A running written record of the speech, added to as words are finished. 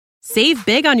Save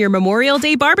big on your Memorial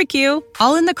Day barbecue,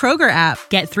 all in the Kroger app.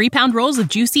 Get 3-pound rolls of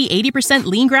juicy 80%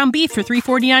 lean ground beef for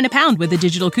 $3.49 a pound with a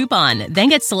digital coupon. Then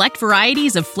get select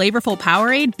varieties of flavorful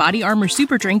Powerade, Body Armor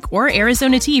Super Drink, or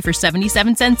Arizona tea for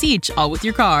 77 cents each, all with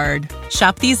your card.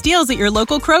 Shop these deals at your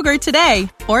local Kroger today,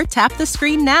 or tap the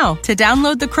screen now to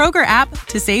download the Kroger app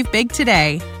to save big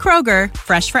today. Kroger,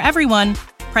 fresh for everyone.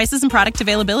 Prices and product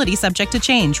availability subject to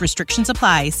change. Restrictions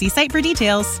apply. See site for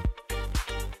details.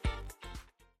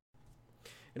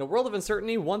 In a world of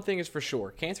uncertainty, one thing is for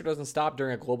sure. Cancer doesn't stop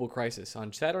during a global crisis.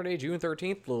 On Saturday, June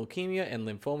 13th, the Leukemia and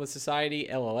Lymphoma Society,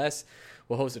 LLS,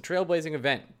 will host a trailblazing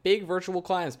event, Big Virtual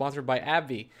Climb, sponsored by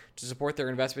AbbVie, to support their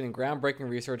investment in groundbreaking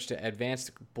research to advance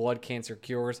blood cancer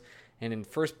cures and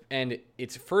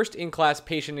its first-in-class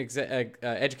patient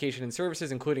education and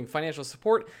services, including financial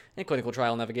support and clinical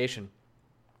trial navigation.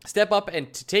 Step up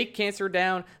and to take cancer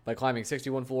down by climbing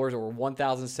 61 floors or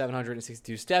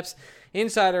 1,762 steps,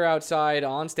 inside or outside,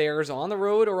 on stairs, on the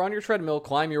road, or on your treadmill.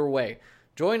 Climb your way.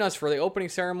 Join us for the opening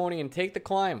ceremony and take the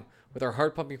climb with our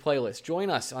heart-pumping playlist. Join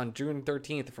us on June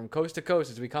 13th from coast to coast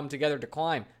as we come together to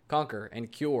climb, conquer,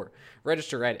 and cure.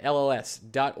 Register at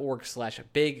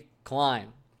lls.org/bigclimb.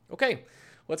 Okay,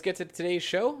 let's get to today's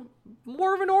show.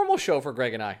 More of a normal show for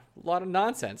Greg and I. A lot of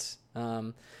nonsense.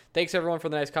 Thanks, everyone, for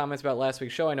the nice comments about last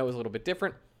week's show. I know it was a little bit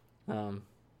different. And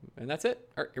that's it.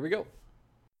 All right, here we go.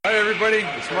 Hi, everybody.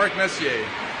 It's Mark Messier,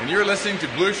 and you're listening to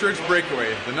Blue Shirts Breakaway,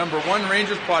 the #1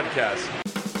 Rangers podcast.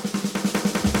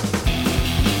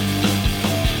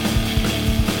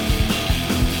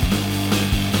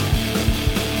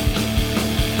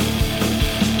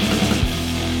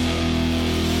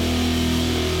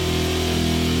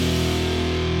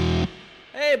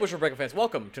 Hey, Blue Shirt Breakaway fans.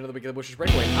 Welcome to another week of the Blue Shirts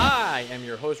Breakaway. I am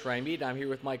your host, Ryan Mead, and I'm here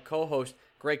with my co-host,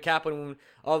 Greg Kaplan.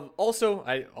 I'm of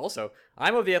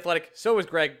The Athletic. So is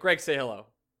Greg. Greg, say hello.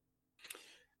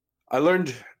 I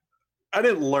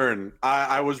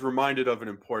was reminded of an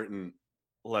important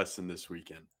lesson this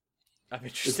weekend. I'm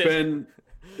interested.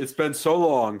 It's been so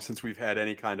long since we've had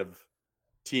any kind of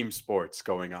team sports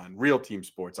going on, real team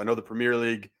sports. I know the Premier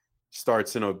League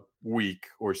starts in a week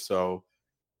or so.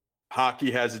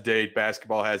 Hockey has a date.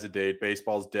 Basketball has a date.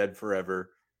 Baseball's dead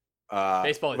forever.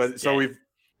 Baseball is dead. So we've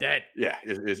dead. Yeah,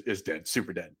 it's dead.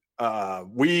 Super dead.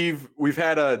 We've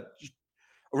had a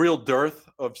real dearth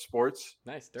of sports.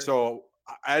 Nice. Dearth. So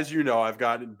as you know, I've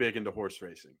gotten big into horse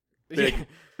racing.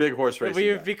 Big horse racing.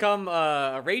 We've become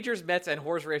a Rangers, Mets, and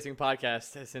horse racing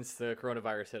podcast since the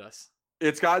coronavirus hit us.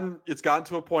 It's gotten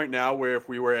to a point now where if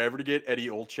we were ever to get Eddie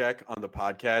Olczyk on the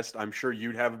podcast, I'm sure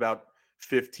you'd have about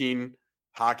 15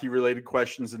 hockey-related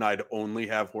questions, and I'd only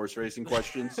have horse racing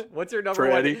questions. What's your number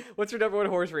one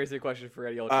horse racing question for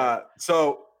Eddie Olczyk?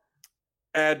 So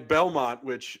at Belmont,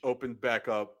 which opened back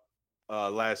up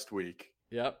last week,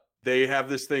 yep, they have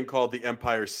this thing called the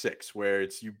Empire Six, where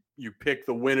it's you pick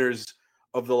the winners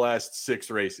of the last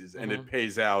 6 races, and it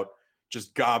pays out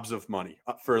just gobs of money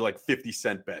for like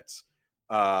 50-cent bets.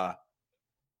 For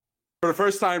the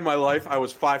first time in my life, I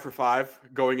was 5 for 5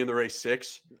 going in the race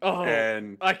 6. Oh,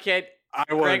 and I can't. I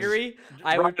was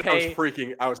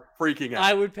freaking out.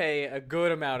 I would pay a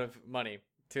good amount of money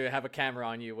to have a camera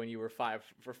on you when you were 5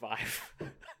 for 5.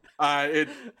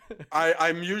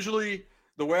 I'm usually,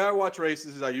 the way I watch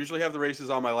races is I usually have the races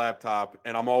on my laptop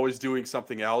and I'm always doing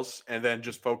something else and then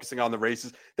just focusing on the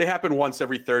races. They happen once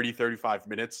every 35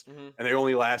 minutes and they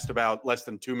only last about less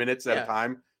than 2 minutes at a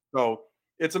time. So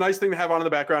it's a nice thing to have on in the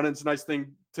background, and it's a nice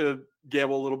thing to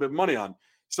gamble a little bit of money on.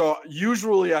 So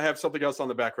usually I have something else on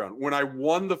the background. When I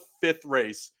won the 5th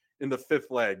race in the 5th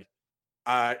leg,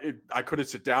 I couldn't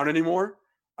sit down anymore.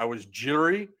 I was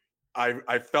jittery.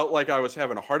 I felt like I was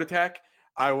having a heart attack.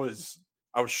 I was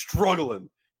struggling,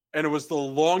 and it was the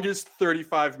longest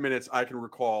 35 minutes I can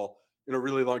recall in a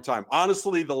really long time.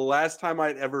 Honestly, the last time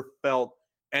I'd ever felt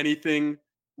anything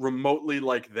remotely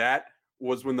like that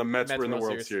was when the Mets were in the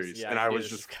World Series. Yeah, and I was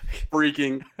just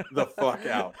freaking the fuck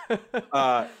out.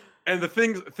 And the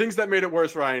things that made it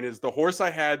worse, Ryan, is the horse I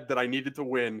had that I needed to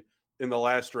win in the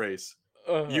last race.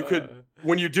 You could,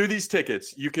 when you do these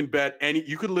tickets, you can bet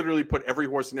you could literally put every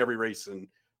horse in every race in,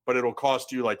 but it'll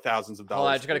cost you like thousands of dollars.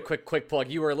 I just got a quick plug.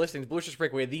 You are listening to Blue Shirts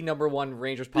Breakaway, the #1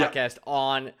 Rangers podcast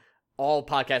on all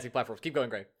podcasting platforms. Keep going,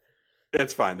 Greg.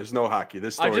 It's fine. There's no hockey.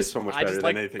 This story is so much better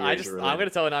than anything Ranger related. I'm going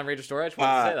to tell a non-Ranger story. I just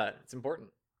wanted to say that. It's important.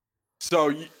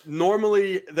 So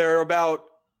normally there are about,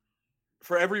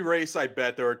 for every race I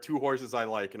bet, there are 2 horses I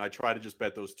like, and I try to just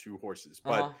bet those 2 horses.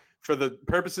 But for the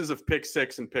purposes of pick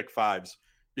 6 and pick 5s,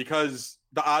 because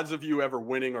the odds of you ever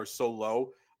winning are so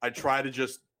low, I try to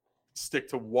just stick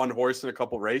to 1 horse in a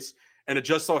couple race. And it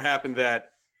just so happened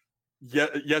that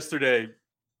yesterday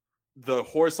the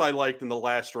horse I liked in the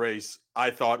last race,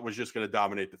 I thought was just going to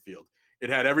dominate the field. It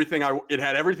had everything I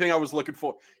was looking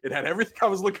for. It had everything I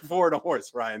was looking for in a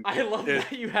horse, Ryan. I love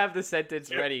that you have the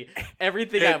sentence ready.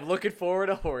 Everything I'm looking for in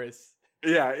a horse.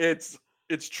 Yeah, it's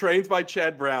trained by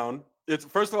Chad Brown. It's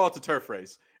first of all, it's a turf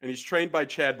race, and he's trained by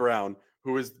Chad Brown,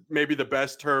 who is maybe the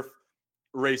best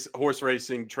horse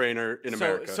racing trainer in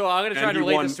America. So I'm going to try to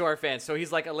relate this to our fans. So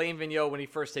he's like Alain Vigneault when he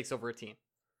first takes over a team.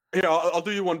 Yeah, I'll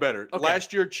do you one better. Okay.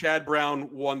 Last year, Chad Brown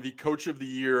won the Coach of the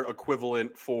Year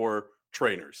equivalent for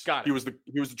trainers. Got it.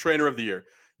 He was the trainer of the year.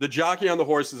 The jockey on the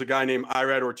horse is a guy named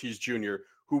Irad Ortiz Jr.,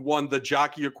 who won the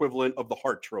jockey equivalent of the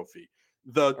Hart Trophy.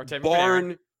 The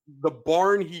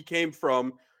barn he came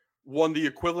from won the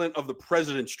equivalent of the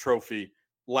President's Trophy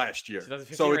last year.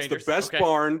 So it's the best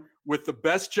barn with the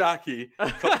best jockey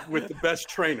with the best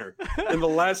trainer in the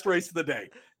last race of the day.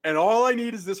 And all I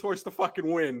need is this horse to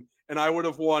fucking win, and I would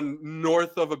have won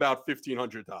north of about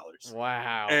 $1,500.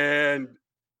 Wow. And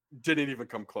didn't even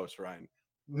come close, Ryan.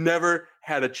 Never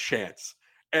had a chance.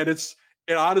 And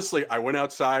honestly, I went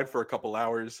outside for a couple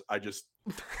hours. I just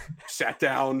sat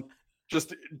down,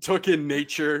 just took in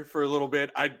nature for a little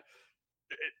bit.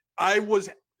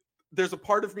 There's a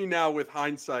part of me now with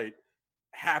hindsight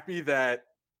happy that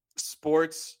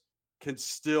sports can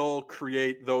still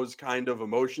create those kind of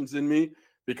emotions in me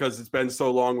because it's been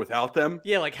so long without them.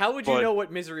 Yeah, like how would you know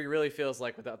what misery really feels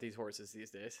like without these horses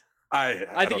these days?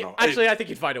 I don't know. Actually, I think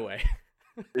you'd find a way.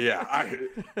 Yeah,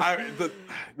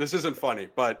 this isn't funny,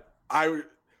 but I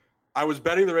was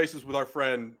betting the races with our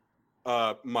friend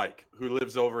Mike, who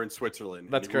lives over in Switzerland.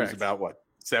 That's correct. He was about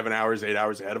 8 hours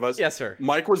ahead of us. Yes, sir.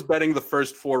 Mike was betting the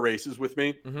first 4 races with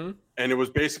me, mm-hmm. and it was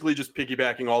basically just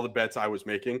piggybacking all the bets I was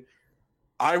making.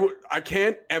 I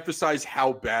can't emphasize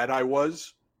how bad I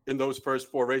was in those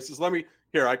first 4 races. I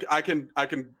can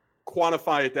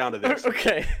quantify it down to this.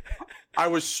 Okay. I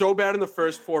was so bad in the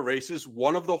first 4 races.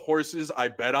 One of the horses I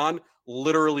bet on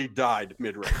literally died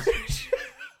mid-race.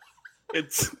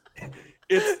 Its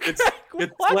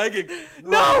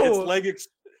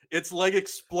leg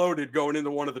exploded going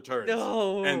into one of the turns.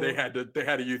 No. And they had to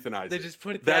euthanize They it. just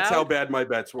put it That's down? how bad my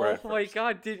bets were. Oh my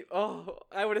god,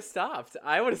 I would have stopped.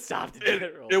 I would have stopped in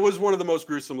general. It was one of the most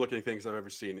gruesome looking things I've ever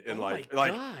seen in life. Oh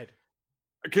my god.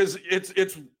 Because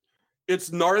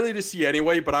it's gnarly to see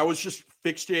anyway, but I was just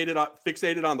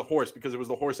fixated on the horse because it was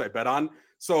the horse I bet on.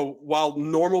 So while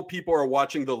normal people are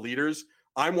watching the leaders,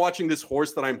 I'm watching this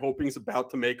horse that I'm hoping is about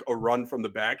to make a run from the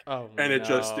back, it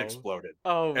just exploded.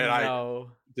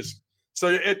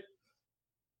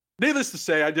 Needless to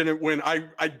say, I didn't win.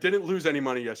 I didn't lose any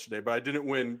money yesterday, but I didn't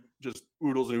win just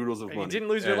oodles and oodles of money. You didn't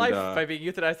lose your life by being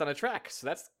euthanized on a track, so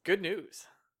that's good news.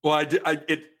 Well, I did.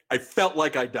 I felt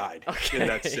like I died in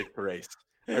that sick race.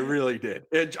 I really did.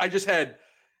 I just had.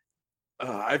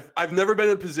 I've never been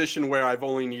in a position where I've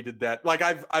only needed that. Like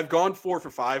I've gone 4 for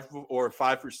 5 or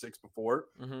 5 for 6 before,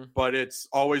 mm-hmm. but it's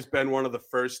always been one of the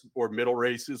first or middle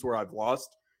races where I've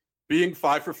lost. Being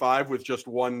 5 for 5 with just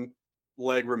one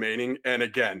leg remaining, and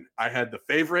again, I had the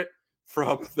favorite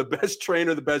from the best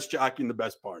trainer, the best jockey, and the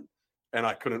best barn, and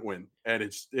I couldn't win. And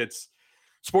it's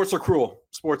sports are cruel.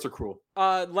 Sports are cruel.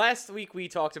 Last week we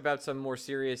talked about some more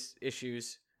serious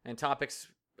issues and topics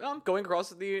going across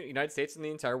the United States and the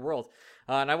entire world.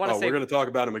 And I want to say we're going to talk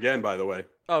about him again, by the way.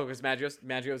 Oh, because Maggio's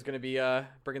going to be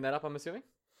bringing that up, I'm assuming.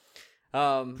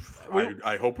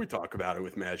 I hope we talk about it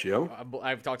with Maggio.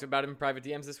 I've talked about him in private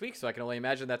DMs this week, so I can only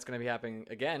imagine that's going to be happening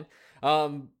again.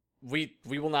 We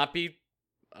will not be.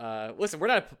 Listen, we're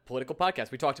not a political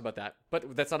podcast. We talked about that,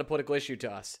 but that's not a political issue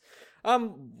to us.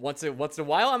 Once in a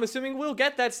while, I'm assuming we'll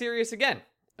get that serious again.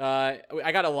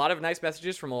 I got a lot of nice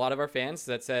messages from a lot of our fans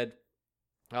that said.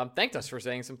 Thanked us for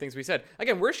saying some things we said.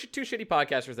 Again, we're 2 shitty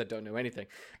podcasters that don't know anything.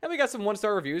 And we got some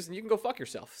 1-star reviews, and you can go fuck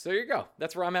yourself. So there you go.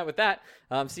 That's where I'm at with that.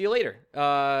 See you later.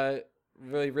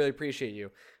 Really, really appreciate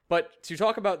you. But to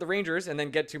talk about the Rangers and then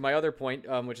get to my other point,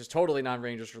 which is totally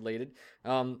non-Rangers related.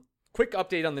 Quick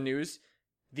update on the news.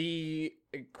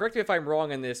 Correct me if I'm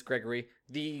wrong on this, Gregory.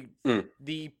 The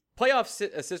playoff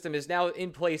system is now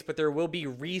in place, but there will be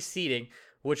reseeding,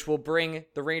 which will bring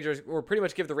the Rangers, or pretty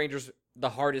much give the Rangers the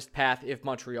hardest path if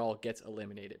Montreal gets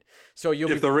eliminated. So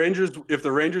if the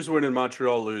Rangers win and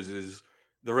Montreal loses,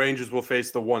 the Rangers will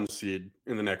face the 1 seed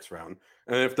in the next round.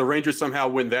 And if the Rangers somehow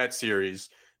win that series,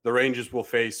 the Rangers will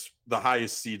face the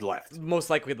highest seed left. Most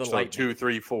likely the Lightning. 2,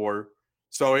 3, 4.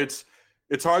 So it's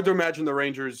hard to imagine the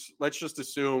Rangers. Let's just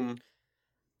assume.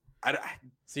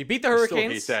 So you beat the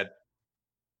Hurricanes. I still hate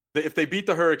that. If they beat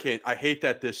the Hurricane, I hate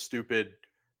that this stupid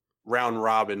round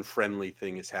robin friendly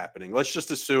thing is happening. Let's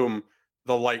just assume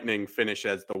the Lightning finish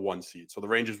as the 1 seed. So the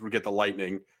Rangers would get the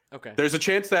Lightning, Okay. There's a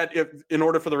chance that if in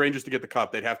order for the Rangers to get the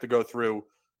cup, they'd have to go through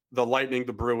the Lightning,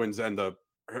 the Bruins, and the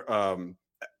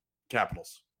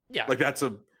Capitals. Yeah. Like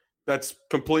that's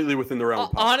completely within the realm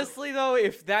of possibility. Honestly, though,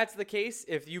 if that's the case,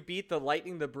 if you beat the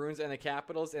Lightning, the Bruins, and the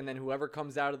Capitals, and then whoever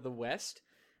comes out of the West,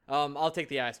 I'll take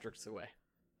the asterisks away.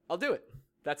 I'll do it.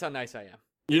 That's how nice I am.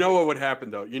 You know what would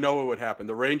happen, though? You know what would happen?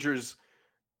 The Rangers,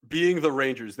 being the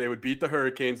Rangers, they would beat the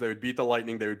Hurricanes, they would beat the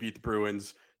Lightning, they would beat the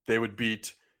Bruins, they would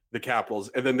beat the Capitals,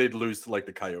 and then they'd lose to like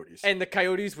the Coyotes. And the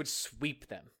Coyotes would sweep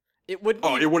them. It wouldn't.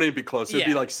 It wouldn't be close. It'd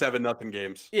be like 7-0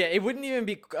 games. Yeah, it wouldn't even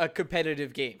be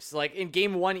competitive games. Like in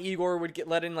game 1, Igor would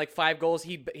let in like 5 goals.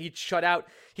 He'd shut out.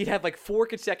 He'd have like 4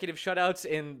 consecutive shutouts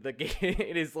in the game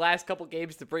in his last couple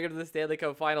games to bring him to the Stanley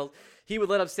Cup Finals. He would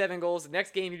let up 7 goals. The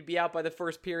next game he'd be out by the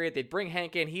first period. They'd bring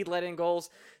Hank in. He'd let in goals.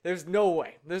 There's no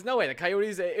way. The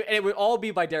Coyotes, and it would all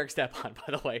be by Derek Stepan,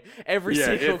 by the way. Every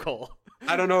single goal.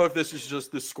 I don't know if this is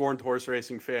just the scorned horse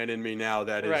racing fan in me now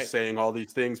that is saying all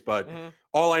these things, but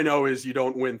all I know is you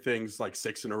don't win things like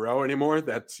 6 in a row anymore.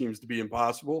 That seems to be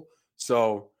impossible.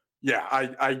 So yeah,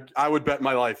 I would bet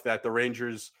my life that the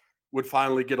Rangers would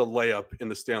finally get a layup in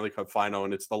the Stanley Cup final,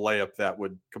 and it's the layup that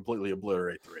would completely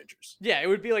obliterate the Rangers. Yeah, it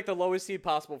would be like the lowest seed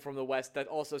possible from the West that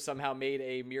also somehow made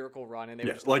a miracle run. And they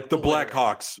were like the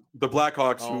Blackhawks. The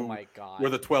Blackhawks, oh my God, were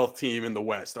the 12th team in the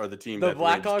West, are the team. The that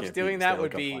Blackhawks doing that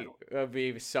would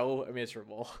be so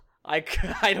miserable. I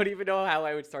don't even know how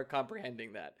I would start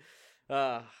comprehending that.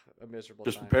 A miserable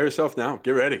Just time. prepare yourself now.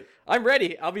 Get ready. I'm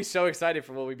ready. I'll be so excited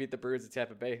for when we beat the Bruins at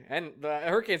Tampa Bay. And the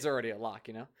Hurricanes are already a lock,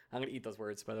 I'm going to eat those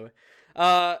words, by the way.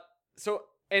 So,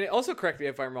 and also correct me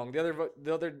if I'm wrong.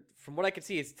 The other, from what I can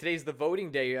see, is today's the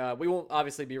voting day. We won't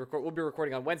obviously we'll be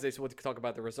recording on Wednesday, so we'll talk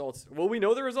about the results. Will we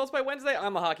know the results by Wednesday?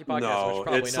 I'm a hockey podcast, no,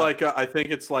 probably it's not. like I think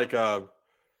it's like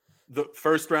the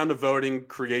first round of voting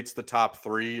creates the top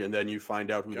 3, and then you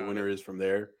find out who the winner is from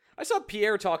there. I saw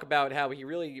Pierre talk about how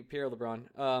Pierre LeBrun,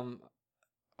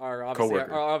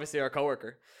 obviously our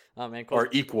coworker, and close,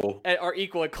 our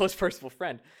equal and close personal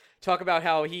friend, talk about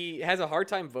how he has a hard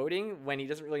time voting when he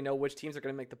doesn't really know which teams are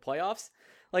going to make the playoffs.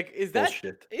 Like, is that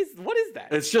bullshit? What is that?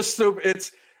 It's just so.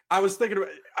 I was thinking about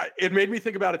it. Made me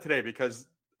think about it today because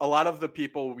a lot of the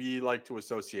people we like to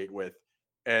associate with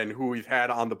and who we've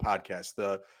had on the podcast,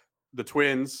 the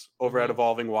twins over at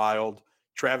Evolving Wild,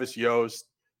 Travis Yost,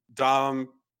 Dom,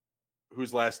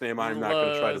 whose last name I'm not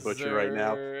going to try to butcher right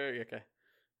now. Okay.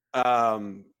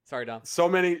 Sorry, Dom. So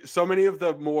many of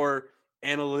the more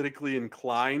analytically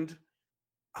inclined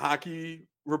hockey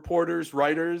reporters,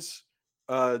 writers,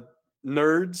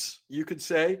 nerds, you could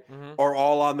say, are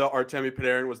all on the Artemi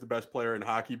Panarin was the best player in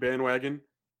hockey bandwagon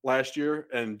last year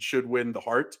and should win the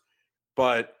Hart.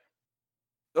 But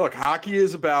look, hockey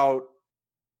is about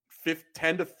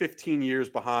 10 to 15 years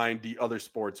behind the other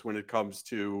sports when it comes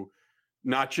to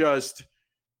not just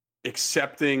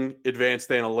accepting advanced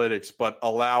analytics, but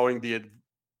allowing the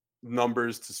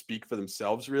numbers to speak for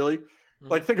themselves, really.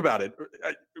 Like, think about it.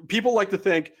 People like to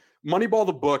think Moneyball,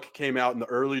 the book, came out in the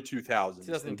early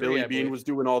 2000s. And Billy Beane was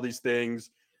doing all these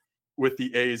things with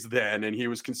the A's then, and he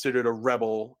was considered a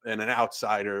rebel and an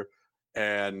outsider.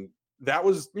 And that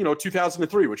was,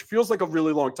 2003, which feels like a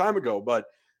really long time ago. But,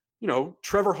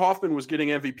 Trevor Hoffman was getting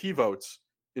MVP votes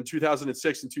in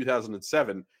 2006 and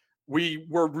 2007. We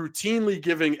were routinely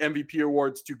giving MVP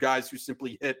awards to guys who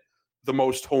simply hit the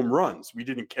most home runs. We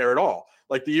didn't care at all.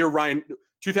 Like the year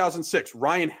 2006,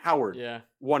 Ryan Howard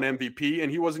won MVP,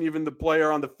 and he wasn't even the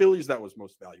player on the Phillies that was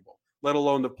most valuable, let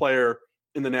alone the player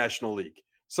in the National League.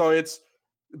 So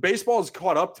baseball has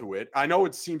caught up to it. I know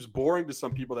it seems boring to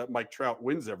some people that Mike Trout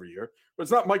wins every year, but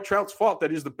it's not Mike Trout's fault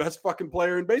that he's the best fucking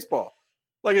player in baseball.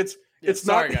 Like it's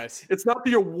not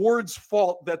the award's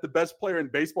fault that the best player in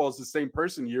baseball is the same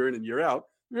person year in and year out.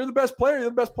 You're the best player. You're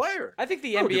the best player. I think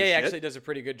the NBA actually does a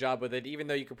pretty good job with it, even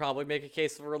though you could probably make a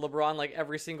case for LeBron like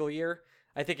every single year.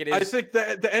 I think it is. I think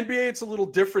that the NBA, it's a little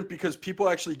different because people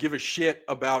actually give a shit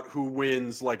about who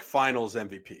wins like finals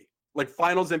MVP. Like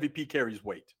finals MVP carries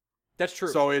weight. That's true.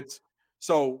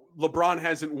 So LeBron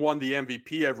hasn't won the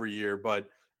MVP every year, but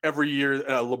every year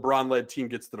a LeBron-led team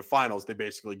gets to the finals, they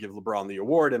basically give LeBron the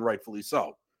award, and rightfully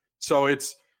so. So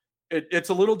it's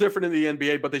a little different in the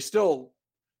NBA, but they still,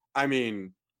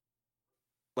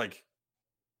 like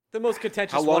the most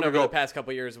contentious one over the past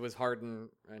couple of years was Harden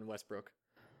and Westbrook.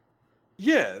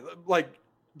 Yeah, like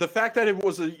the fact that it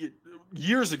was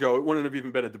years ago, it wouldn't have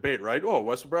even been a debate, right? Oh,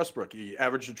 Westbrook, he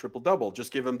averaged a triple-double.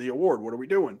 Just give him the award. What are we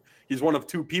doing? He's one of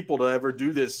 2 people to ever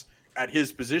do this at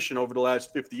his position over the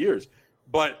last 50 years.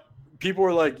 But people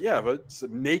were like, yeah, but it's a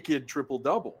naked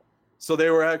triple-double. So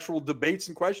there were actual debates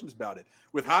and questions about it.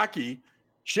 With hockey,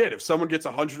 shit, if someone gets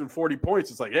 140 points,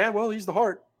 it's like, yeah, well, he's the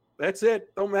Hart. That's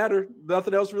it. Don't matter.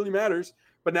 Nothing else really matters.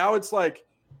 But now it's like,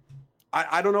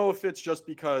 I don't know if it's just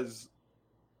because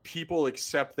people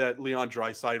accept that Leon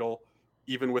Draisaitl,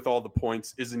 even with all the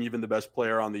points, isn't even the best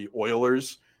player on the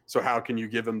Oilers. So how can you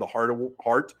give him the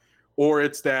heart? Or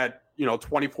it's that,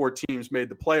 24 teams made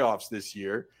the playoffs this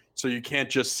year. So you can't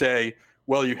just say,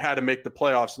 well, you had to make the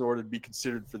playoffs in order to be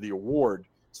considered for the award.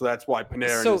 So that's why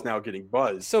Panarin is now getting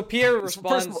buzzed. So Pierre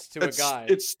responds to a guy.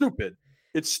 It's stupid.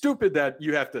 It's stupid that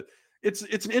you have to. It's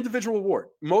an individual award.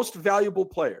 Most valuable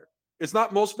player. It's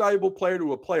not most valuable player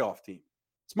to a playoff team.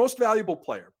 It's most valuable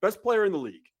player, best player in the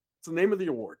league. It's the name of the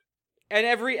award. And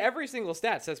every single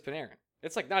stat says Panarin.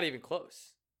 It's like not even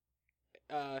close.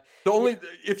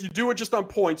 If you do it just on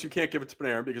points, you can't give it to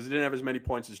Panarin because he didn't have as many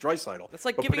points as Draisaitl. That's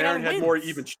like but giving Panarin out had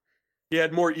wins. He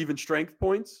had more even strength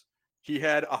points. He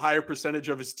had a higher percentage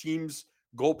of his team's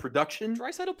goal production.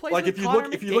 Draisaitl plays like with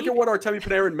if you look at what Artemi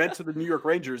Panarin meant to the New York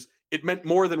Rangers, it meant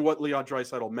more than what Leon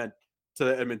Draisaitl meant to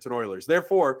the Edmonton Oilers.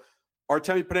 Therefore,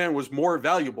 Artemi Panarin was more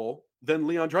valuable than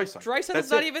Leon Draisaitl.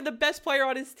 Draisaitl's not even the best player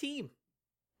on his team.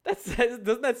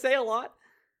 Doesn't that say a lot?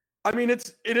 I mean,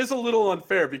 it is a little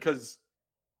unfair because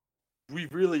we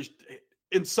really,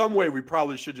 in some way, we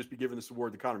probably should just be giving this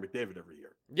award to Connor McDavid every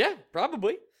year. Yeah,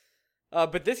 probably.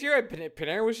 But this year,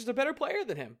 Panarin was just a better player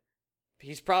than him.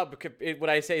 He's probably, would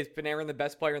I say is Panarin the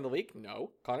best player in the league?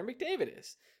 No, Connor McDavid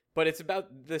is. But it's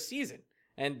about the season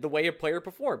and the way a player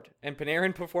performed. And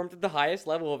Panarin performed at the highest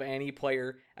level of any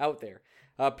player out there.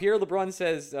 Pierre LeBrun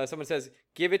says, someone says,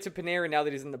 give it to Panarin now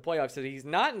that he's in the playoffs. So he's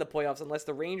not in the playoffs unless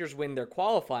the Rangers win their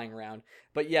qualifying round.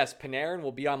 But yes, Panarin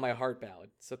will be on my heart ballot.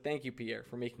 So thank you, Pierre,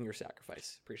 for making your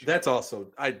sacrifice. Appreciate it. That's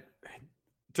also,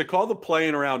 to call the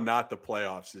playing around not the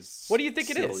playoffs is what do you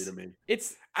think it is? To me.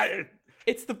 It's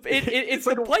the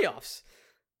playoffs.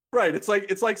 Right. It's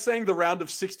like saying the round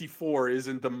of 64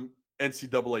 isn't the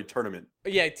NCAA tournament.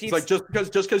 Yeah, teams, it's like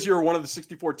just because you're one of the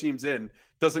 64 teams in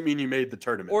doesn't mean you made the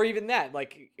tournament. Or even that,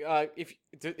 like if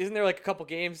isn't there like a couple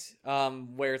games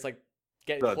where it's like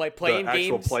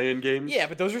playing games? Yeah,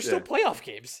 but those are still playoff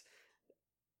games.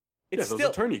 Those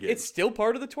are tourney games. It's still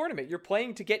part of the tournament. You're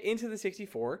playing to get into the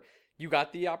 64. You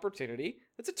got the opportunity.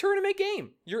 It's a tournament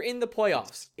game. You're in the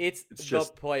playoffs. It's the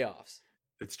playoffs.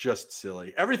 It's just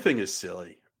silly. Everything is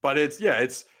silly. But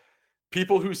it's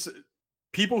people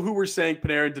who were saying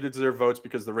Panarin didn't deserve votes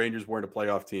because the Rangers weren't a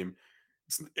playoff team.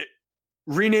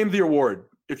 Rename the award.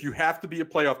 If you have to be a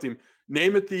playoff team,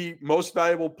 name it the most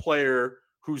valuable player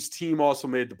whose team also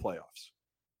made the playoffs.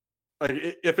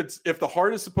 Like if the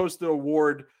Hart is supposed to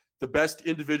award the best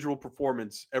individual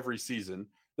performance every season,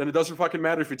 then it doesn't fucking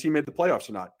matter if your team made the playoffs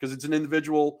or not because it's an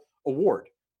individual award.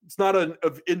 It's not an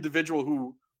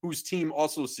individual whose team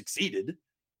also succeeded.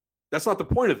 That's not the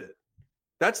point of it.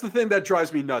 That's the thing that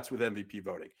drives me nuts with MVP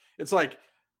voting. It's like,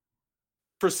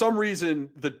 for some reason,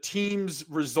 the team's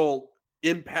result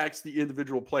impacts the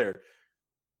individual player.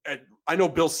 And I know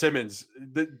Bill Simmons.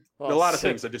 A lot of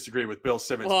things I disagree with Bill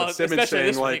Simmons. But Simmons saying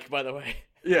this like, week, by the way.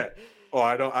 Yeah. Oh,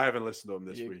 I haven't listened to him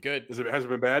this week. Good. Has it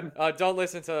been bad? Don't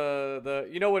listen to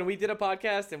when we did a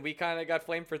podcast and we kind of got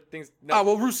flamed for things. No.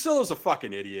 Well, Russillo's a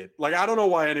fucking idiot. Like, I don't know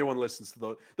why anyone listens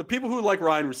to the people who like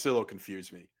Ryan Russillo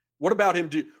confuse me. What about him?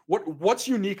 What's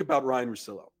unique about Ryan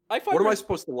Russillo? What am I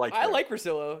supposed to like? I like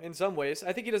Russillo in some ways.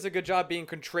 I think he does a good job being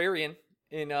contrarian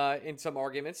in some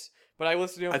arguments. But I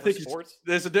listen to him for sports.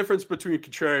 There's a difference between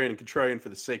contrarian and contrarian for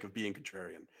the sake of being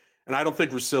contrarian. And I don't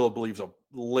think Russillo believes a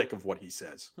lick of what he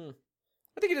says.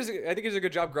 I think he does a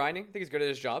good job grinding. I think he's good at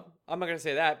his job. I'm not gonna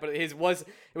say that, but it was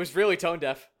really tone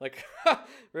deaf. Like it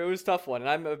was a tough one, and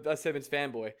I'm a Simmons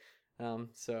fanboy.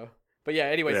 But yeah,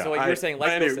 anyway, so like you're saying, like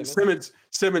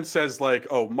Simmons says like,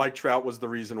 oh, Mike Trout was the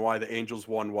reason why the Angels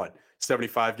won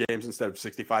 75 games instead of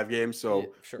 65 games.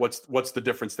 So sure. What's the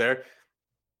difference there?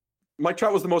 Mike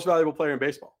Trout was the most valuable player in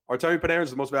baseball. Artemi Panarin is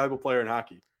the most valuable player in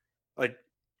hockey. Like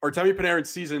Artemi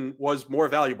Panarin's season was more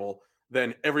valuable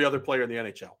than every other player in the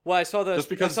NHL. Well, I saw the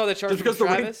chart from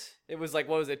Travis. It was like,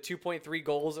 what was it, 2.3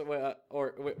 goals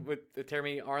or with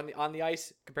Artemi on the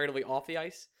ice comparatively off the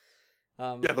ice.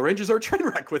 The Rangers are a train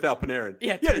wreck without Panarin.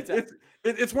 Exactly.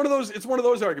 It's one of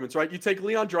those arguments, right? You take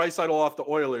Leon Draisaitl off the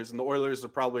Oilers, and the Oilers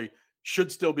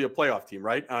should still be a playoff team,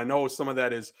 right? And I know some of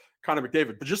that is Connor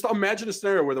McDavid, but just imagine a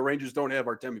scenario where the Rangers don't have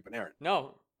Artemi Panarin.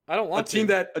 No, I don't want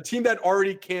a team that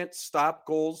already can't stop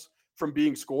goals from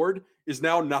being scored is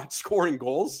now not scoring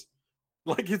goals.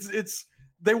 Like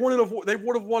they would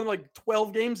have won like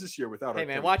 12 games this year without. Hey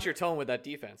man, watch your tone with that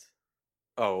defense.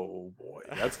 Oh boy,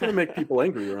 that's gonna make people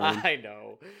angry, Ryan. I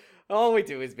know. All we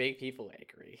do is make people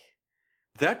angry.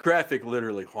 That graphic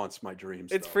literally haunts my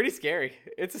dreams. It's though. pretty scary.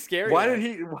 It's a scary. Why one.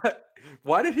 did he?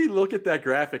 Why did he look at that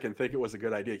graphic and think it was a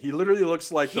good idea? He literally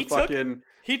looks like He the took- fucking.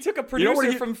 He took a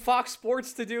producer from Fox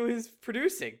Sports to do his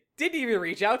producing. Didn't even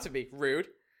reach out to me. Rude.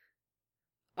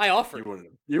 I offered.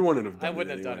 You wouldn't have done it. I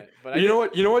wouldn't have done anyway. it. But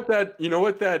You know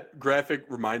what that graphic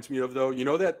reminds me of though? You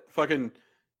know that fucking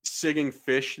singing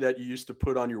fish that you used to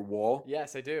put on your wall?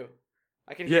 Yes, I do.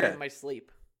 I can hear it Yeah. in my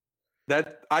sleep.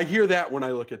 That I hear that when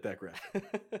I look at that graphic.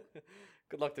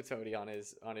 Good luck to Tony on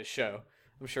his show.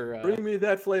 I'm sure. Bring me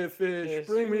that fillet of fish.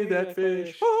 Bring me that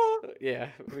fish. Yeah.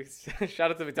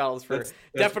 Shout out to McDonald's for That's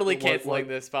definitely what- canceling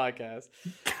this podcast.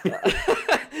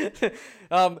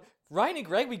 Ryan and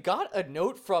Greg, we got a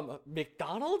note from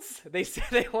McDonald's. They said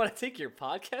they want to take your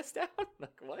podcast down.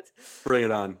 Like, what? Bring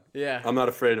it on. Yeah. I'm not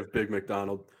afraid of Big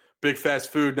McDonald. Big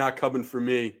fast food not coming for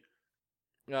me.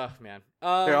 Oh man.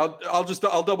 Here,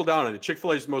 I'll double down on it.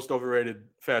 Chick-fil-A is the most overrated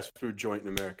fast food joint in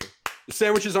America. The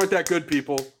sandwiches aren't that good,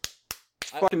 people.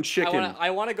 It's fucking chicken. I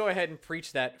want to go ahead and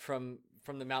preach that from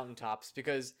the mountaintops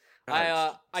because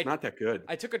it's not that good.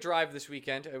 I took a drive this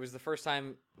weekend. It was the first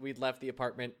time we'd left the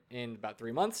apartment in about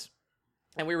 3 months,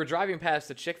 and we were driving past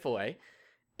the Chick-fil-A,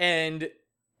 and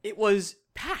it was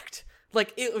packed.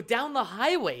 Like down the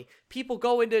highway, people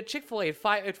go into Chick-fil-A at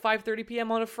 5:30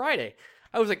 p.m. on a Friday.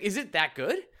 I was like, is it that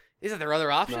good? Isn't there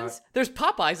other options? There's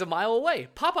Popeyes a mile away.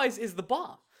 Popeyes is the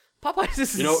bomb. Popeyes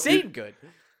is insane good.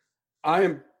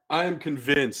 I am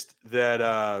convinced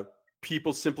that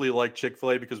people simply like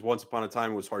Chick-fil-A because once upon a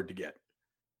time it was hard to get.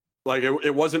 Like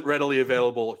it wasn't readily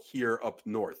available here up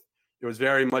north. It was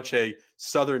very much a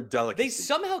southern delicacy. They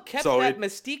somehow kept that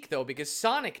mystique though, because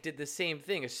Sonic did the same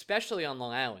thing, especially on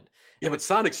Long Island. Yeah, but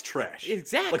Sonic's trash.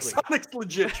 Exactly. Like Sonic's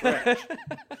legit trash.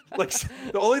 Like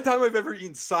the only time I've ever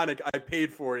eaten Sonic, I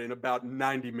paid for it in about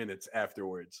 90 minutes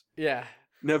afterwards. Yeah.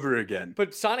 Never again.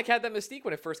 But Sonic had that mystique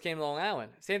when it first came to Long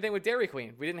Island. Same thing with Dairy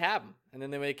Queen. We didn't have them. And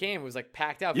then when they came, it was like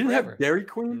packed out You didn't forever. have Dairy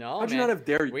Queen? No, How'd you not have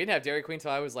Dairy Queen? We didn't have Dairy Queen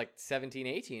until I was like 17,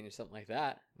 18 or something like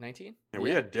that. 19? Yeah, we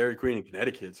had Dairy Queen in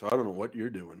Connecticut, so I don't know what you're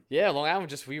doing. Yeah, Long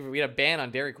Island we had a ban on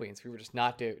Dairy Queens. We were just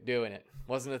not doing it.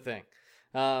 Wasn't a thing.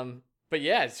 But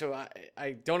yeah, so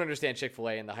I don't understand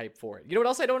Chick-fil-A and the hype for it. You know what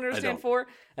else I don't understand for?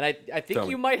 And I think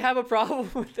you might have a problem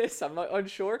with this. I'm not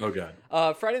unsure. Oh,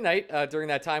 God. Friday night, during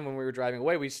that time when we were driving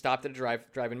away, we stopped at a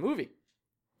drive-in movie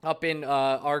up in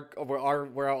where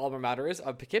our alma mater is,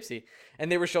 Poughkeepsie. And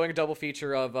they were showing a double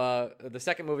feature of the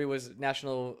second movie was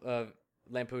National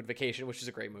Lampoon Vacation, which is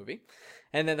a great movie.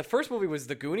 And then the first movie was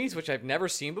The Goonies, which I've never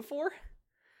seen before.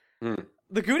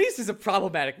 The Goonies is a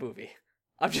problematic movie.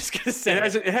 I'm just gonna say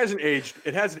it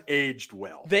hasn't aged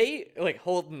well. They like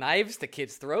hold knives to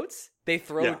kids' throats. They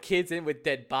throw kids in with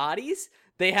dead bodies.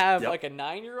 They have like a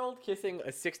 9-year-old kissing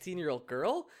a 16-year-old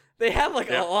girl. They have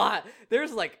like a lot.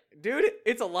 There's like, dude,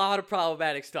 it's a lot of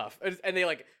problematic stuff. And they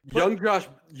like young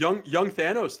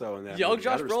Thanos though in that. Young movie.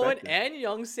 Josh Brolin and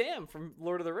young Sam from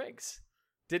Lord of the Rings.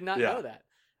 Did not know that.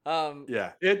 I'm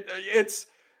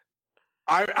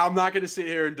not gonna sit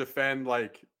here and defend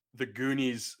like the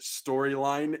Goonies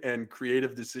storyline and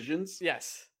creative decisions.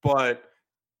 Yes. But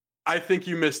I think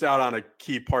you missed out on a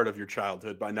key part of your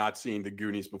childhood by not seeing the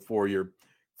Goonies before your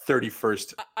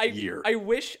 31st year. I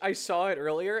wish I saw it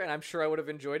earlier, and I'm sure I would have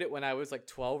enjoyed it when I was like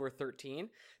 12 or 13.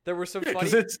 There were some funny...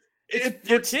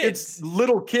 It's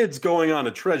little kids going on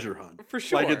a treasure hunt. For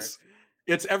sure. Like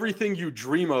it's everything you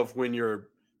dream of when you're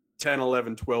 10,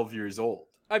 11, 12 years old.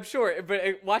 I'm sure, but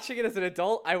watching it as an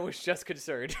adult, I was just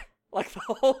concerned. Like the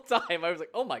whole time, I was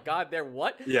like, "Oh my god, they're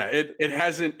what?" Yeah, it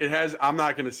hasn't. I'm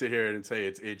not going to sit here and say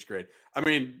it's age grade. I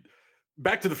mean,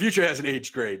 Back to the Future has an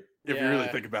age grade if you really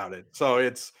think about it. So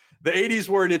it's the 80s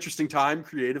were an interesting time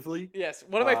creatively. Yes,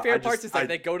 one of my favorite parts is that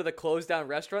they go to the closed down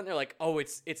restaurant. They're like, "Oh,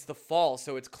 it's the fall,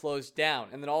 so it's closed down."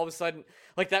 And then all of a sudden,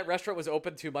 like that restaurant was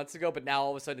open 2 months ago, but now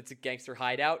all of a sudden it's a gangster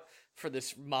hideout for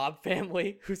this mob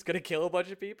family who's going to kill a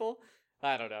bunch of people.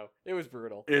 I don't know. It was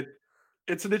brutal.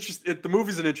 The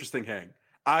movie's an interesting hang.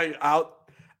 I'll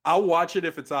watch it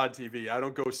if it's on TV. I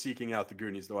don't go seeking out the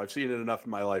Goonies though. I've seen it enough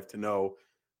in my life to know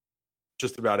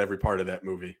just about every part of that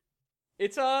movie.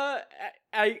 It's I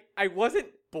wasn't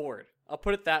bored. I'll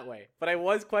put it that way. But I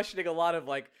was questioning a lot of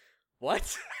like,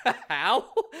 what?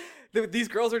 How? These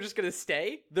girls are just gonna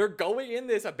stay? They're going in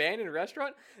this abandoned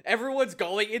restaurant? Everyone's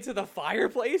going into the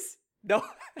fireplace? No.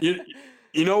 You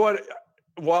know what?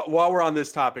 While we're on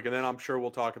this topic, and then I'm sure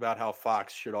we'll talk about how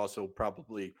Fox should also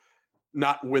probably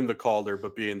not win the Calder,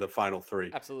 but be in the final three.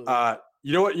 Absolutely.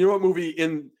 You know what movie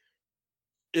in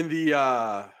the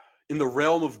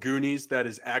realm of Goonies that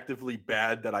is actively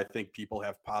bad that I think people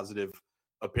have positive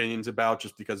opinions about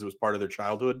just because it was part of their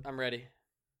childhood? I'm ready.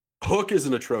 Hook is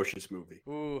an atrocious movie.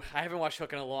 Ooh, I haven't watched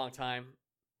Hook in a long time.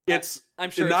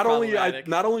 I'm sure not it's only problematic.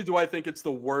 not only do I think it's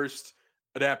the worst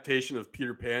adaptation of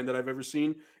Peter Pan that I've ever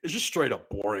seen, it's just straight up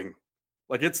boring.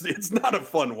 Like it's not a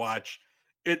fun watch.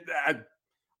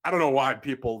 I don't know why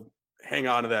people hang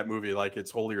on to that movie like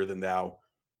it's holier than thou.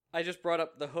 I just brought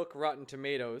up the Hook Rotten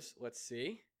Tomatoes. Let's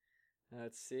see.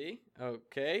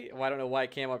 Okay. Well, I don't know why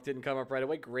it didn't come up right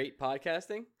away. Great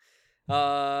podcasting.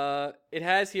 It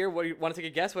has here. What do you want to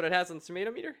take a guess? What it has on the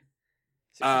tomato meter?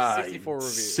 64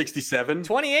 reviews. 67.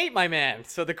 28, my man.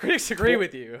 So the critics agree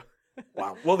with you.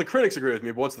 Wow. Well, the critics agree with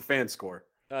me, but what's the fan score?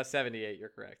 78. You're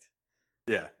correct.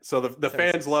 Yeah. So the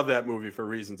fans love that movie for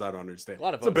reasons I don't understand.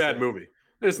 It's a bad movie.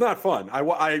 It's not fun.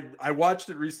 I watched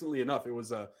it recently enough. It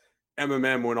was a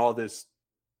MMM when all this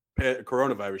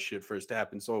coronavirus shit first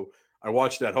happened. So I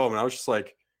watched it at home and I was just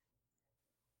like,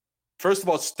 first of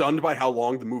all, stunned by how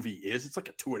long the movie is. It's like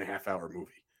a 2.5 hour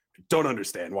movie. I don't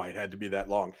understand why it had to be that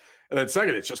long. And then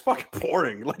second, it's just fucking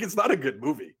boring. Like, it's not a good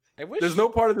movie. There's no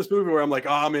part of this movie where I'm like, oh,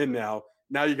 I'm in now.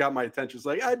 Now you got my attention. It's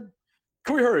like,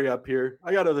 can we hurry up here?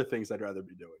 I got other things I'd rather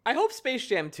be doing. I hope Space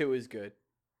Jam 2 is good.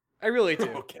 I really do.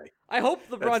 Okay. I hope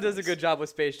LeBron does nice. a good job with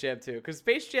Space Jam 2. Because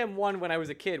Space Jam 1, when I was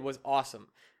a kid, was awesome.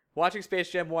 Watching Space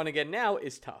Jam 1 again now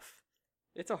is tough.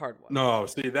 It's a hard one. No,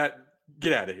 see,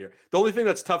 get out of here. The only thing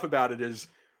that's tough about it is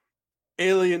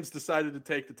aliens decided to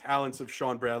take the talents of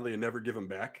Sean Bradley and never give them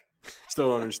back. Still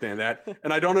don't understand that.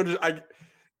 And I don't understand.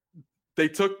 They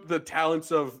took the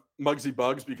talents of Muggsy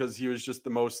Buggs because he was just the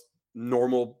most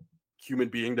normal human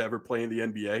being to ever play in the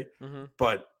NBA. Mm-hmm.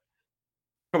 But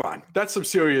come on, that's some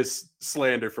serious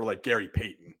slander for like Gary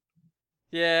Payton.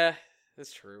 Yeah,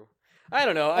 that's true. I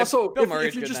don't know. Also, Bill if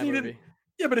Murray's you good just in that needed, movie.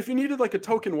 yeah, but if you needed like a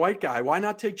token white guy, why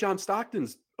not take John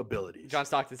Stockton's abilities? John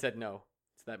Stockton said no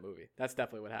to that movie. That's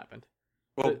definitely what happened.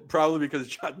 Well, probably because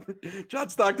John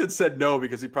Stockton said no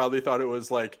because he probably thought it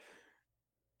was like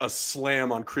a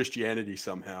slam on Christianity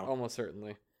somehow. Almost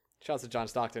certainly. Shouts to John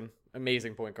Stockton.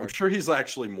 Amazing point I'm guard. sure he's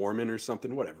actually Mormon or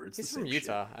something. Whatever. It's He's the from same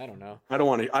Utah. shit. I don't know. I don't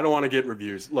want to get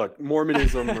reviews. Look,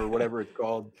 Mormonism or whatever it's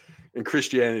called in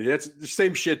Christianity. That's the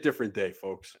same shit, different day,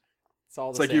 folks. It's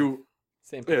all It's the like same.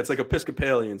 Same. Yeah, it's like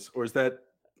Episcopalians, or is that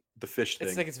the fish thing?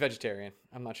 I think it's vegetarian.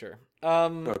 I'm not sure.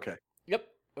 Okay. Yep.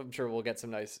 I'm sure we'll get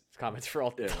some nice comments for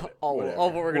all Yeah, all whatever.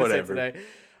 what we're going to say Whatever. today.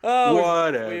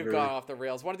 Whatever. We've gone off the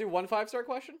rails. Want to do one 5-star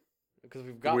question? Because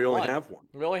we've got We only one. have one.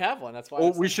 We only have one. That's why.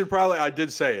 Well, we should probably. I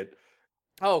did say it.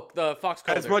 Oh, the Fox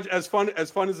Calder. As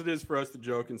fun as it is for us to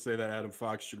joke and say that Adam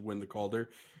Fox should win the Calder,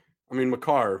 I mean,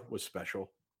 Makar was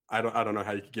special. I don't know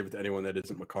how you could give it to anyone that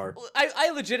isn't Makar.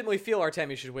 I legitimately feel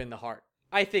Artemi should win the Hart.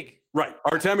 I think Right,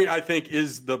 Artemi, I think,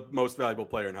 is the most valuable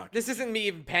player in hockey. this isn't me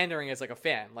even pandering as like a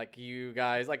fan. Like you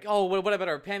guys, like, oh, what about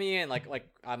Artemi? And like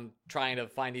I'm trying to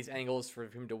find these angles for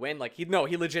him to win. Like he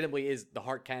legitimately is the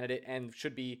Hart candidate and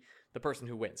should be the person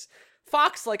who wins.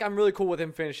 Fox, like I'm really cool with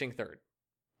him finishing third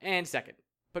and second,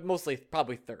 but mostly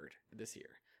probably third this year.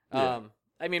 Yeah.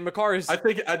 I mean, Makar is. I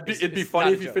think it'd be it's funny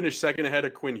not a if he joke. finished second ahead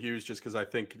of Quinn Hughes, just because I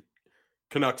think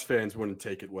Canucks fans wouldn't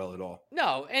take it well at all.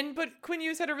 No, but Quinn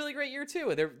Hughes had a really great year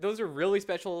too. Those are really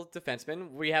special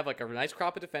defensemen. We have like a nice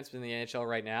crop of defensemen in the NHL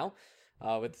right now,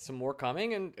 with some more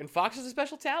coming. And Fox is a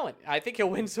special talent. I think he'll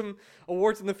win some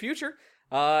awards in the future.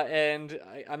 And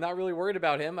I'm not really worried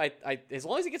about him. I as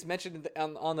long as he gets mentioned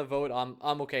on the vote,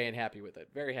 I'm okay and happy with it.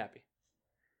 Very happy.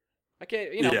 I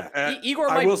can't, Yeah, Igor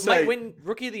I will say- might win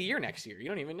Rookie of the Year next year. You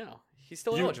don't even know. He's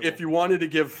still eligible. If you wanted to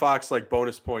give Fox like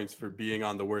bonus points for being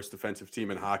on the worst defensive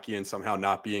team in hockey and somehow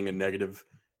not being a negative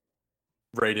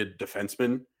rated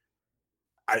defenseman,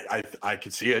 I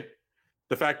could see it.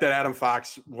 The fact that Adam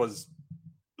Fox was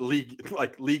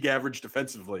league average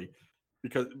defensively,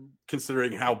 because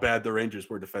considering how bad the Rangers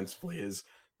were defensively, is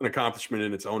an accomplishment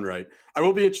in its own right. I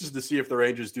will be interested to see if the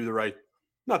Rangers do it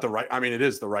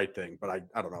is the right thing, but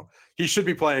I don't know. He should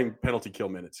be playing penalty kill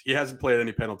minutes. He hasn't played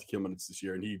any penalty kill minutes this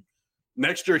year, and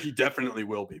next year he definitely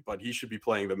will be, but he should be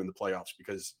playing them in the playoffs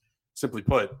because, simply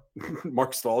put,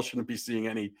 Mark Stahl shouldn't be seeing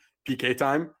any PK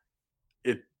time.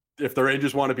 If the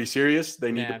Rangers want to be serious,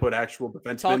 they need to put actual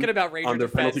defensemen talking about Ranger on their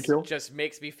penalty defense kill. just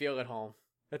makes me feel at home.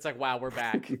 It's like, wow, we're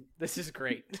back. This is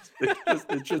great. It's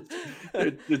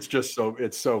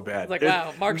so bad. It's like,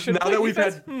 wow, Mark should now play that we've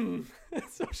defense? had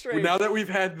It's so strange. now that we've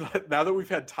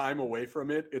had time away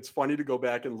from it, it's funny to go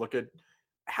back and look at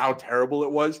how terrible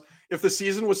it was. If the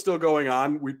season was still going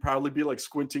on, we'd probably be like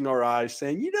squinting our eyes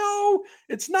saying,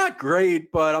 it's not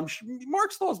great, but I'm sure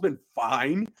Mark Stahl's been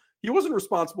fine. He wasn't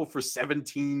responsible for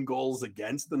 17 goals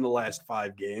against in the last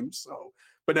 5 games. So,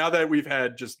 but now that we've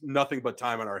had just nothing but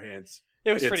time on our hands,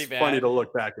 it was it's pretty bad. funny to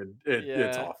look back and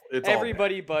it's awful. It's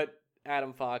everybody but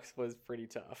Adam Fox was pretty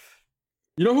tough.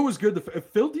 You know who was good?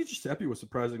 Phil DiGiuseppe was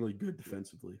surprisingly good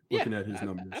defensively, looking at his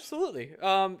numbers. Absolutely.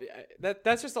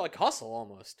 That's just like hustle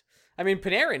almost. I mean,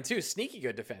 Panarin too, sneaky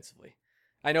good defensively.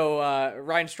 I know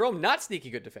Ryan Strome, not sneaky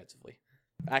good defensively.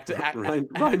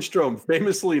 Ryan Strome,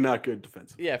 famously not good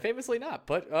defensively. Yeah, famously not,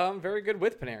 but very good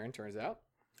with Panarin, turns out.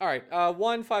 All right,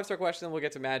 1 5-star question, then we'll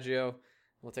get to Maggio.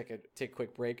 We'll take a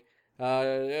quick break.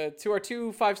 To our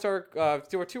 2 5-star,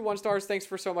 to our 2 1-stars, thanks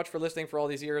for so much for listening for all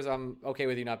these years. I'm okay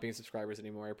with you not being subscribers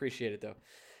anymore. I appreciate it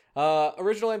though.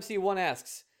 Original MC1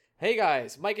 asks, "Hey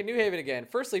guys, Mike in New Haven again.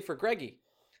 Firstly, for Greggy,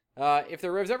 if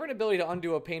there was ever an ability to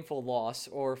undo a painful loss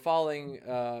or following,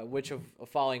 which of the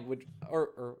following would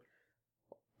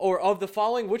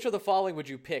would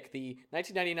you pick? The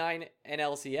 1999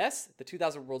 NLCS, the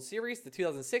 2000 World Series, the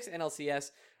 2006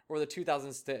 NLCS, or the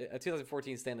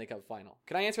 2014 Stanley Cup Final?"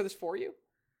 Can I answer this for you?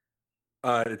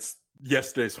 It's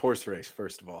yesterday's horse race,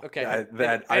 first of all. Okay.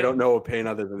 I don't know a pain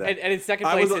other than that. And in second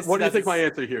place, what do you think my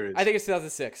answer here is? I think it's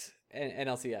 2006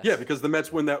 NLCS. Yeah, because the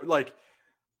Mets win that. Like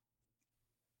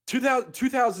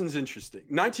 2000 is interesting.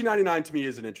 1999 to me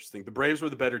isn't interesting. The Braves were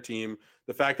the better team.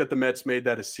 The fact that the Mets made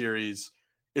that a series,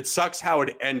 it sucks how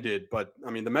it ended. But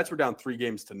I mean, the Mets were down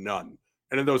 3-0,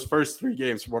 and in those first 3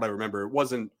 games, from what I remember, it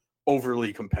wasn't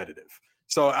overly competitive.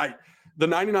 So the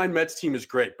 99 Mets team is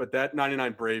great, but that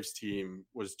 99 Braves team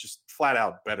was just flat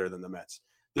out better than the Mets.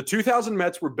 The 2000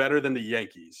 Mets were better than the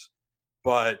Yankees,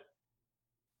 but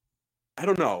I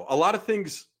don't know. A lot of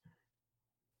things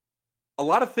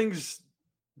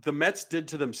the Mets did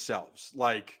to themselves,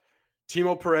 like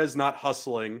Timo Perez not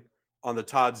hustling on the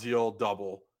Todd Zeile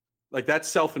double. Like, that's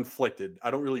self-inflicted. I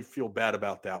don't really feel bad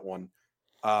about that one.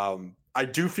 I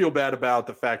do feel bad about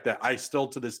the fact that I still,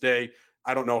 to this day,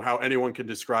 I don't know how anyone can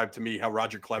describe to me how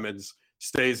Roger Clemens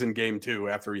stays in game 2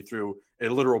 after he threw a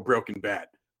literal broken bat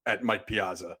at Mike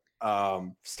Piazza.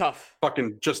 It's tough.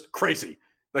 Fucking just crazy.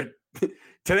 Like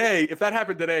today, if that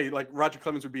happened today, like Roger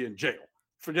Clemens would be in jail.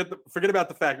 Forget about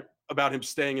the fact about him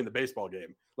staying in the baseball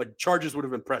game. Like, charges would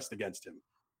have been pressed against him.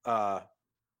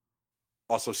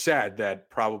 Also sad that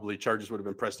probably charges would have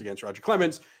been pressed against Roger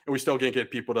Clemens, and we still can't get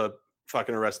people to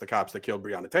fucking arrest the cops that killed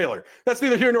Breonna Taylor. That's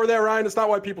neither here nor there, Ryan. It's not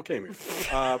why people came here.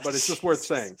 But it's just worth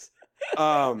saying.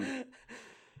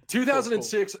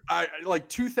 2006,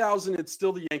 2000, it's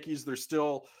still the Yankees. They're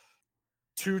still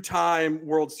 2-time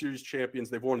World Series champions.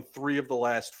 They've won 3 of the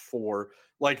last 4.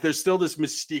 Like, there's still this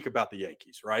mystique about the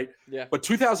Yankees, right? Yeah. But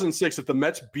 2006, if the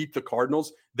Mets beat the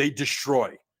Cardinals, they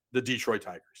destroy the Detroit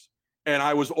Tigers. And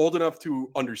I was old enough to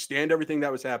understand everything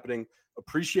that was happening,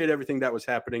 appreciate everything that was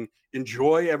happening,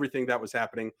 enjoy everything that was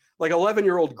happening. Like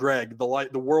 11-year-old Greg,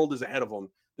 the world is ahead of him.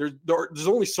 There's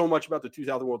only so much about the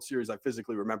 2000 World Series I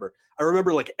physically remember. I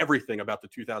remember like everything about the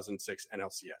 2006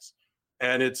 NLCS.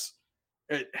 And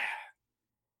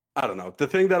I don't know. The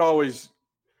thing that always,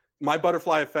 my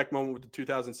butterfly effect moment with the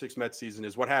 2006 Mets season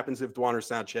is what happens if Duaner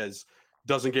Sanchez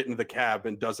doesn't get into the cab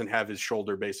and doesn't have his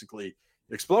shoulder basically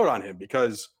explode on him,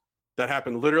 because that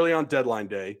happened literally on deadline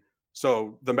day.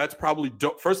 So the Mets probably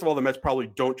don't, first of all, the Mets probably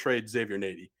don't trade Xavier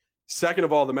Nady. Second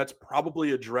of all, the Mets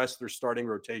probably address their starting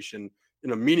rotation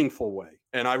in a meaningful way.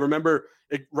 And I remember,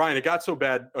 Ryan, it got so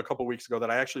bad a couple weeks ago that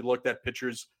I actually looked at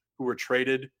pitchers who were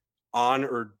traded on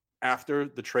or after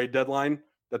the trade deadline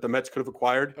that the Mets could have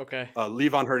acquired. Okay.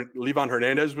 Livan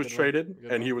Hernandez was traded,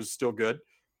 and he was still good.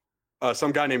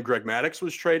 Some guy named Greg Maddux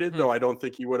was traded, though I don't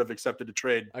think he would have accepted a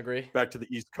trade back to the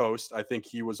East Coast. I think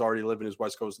he was already living his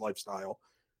West Coast lifestyle.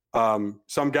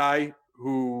 Some guy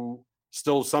who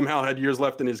still somehow had years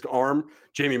left in his arm,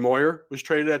 Jamie Moyer, was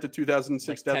traded at the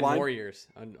 2006 deadline. 10 more years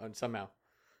on somehow.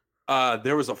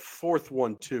 There was a fourth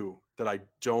one too that I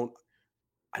don't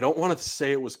want to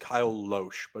say it was Kyle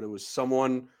Loesch, but it was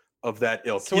someone of that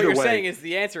ilk. So what you're saying is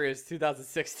the answer is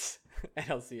 2006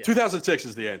 NLCS. 2006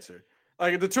 is the answer.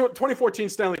 Like the 2014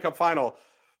 Stanley Cup Final,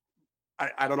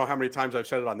 I don't know how many times I've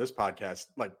said it on this podcast.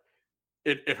 Like,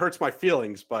 it hurts my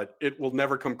feelings, but it will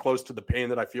never come close to the pain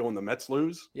that I feel when the Mets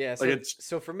lose. Yeah. Like,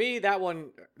 so for me, that one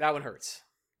hurts.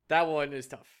 That one is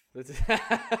tough.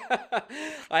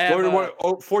 I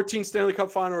have 14 Stanley Cup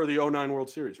Final or the 09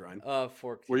 World Series, Ryan?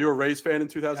 14. Were you a Rays fan in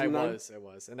 2009? I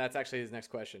was, and that's actually his next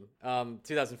question.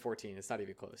 2014. It's not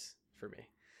even close for me.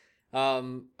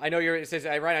 I know you're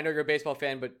a baseball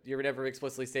fan, but you've never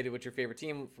explicitly stated what's your favorite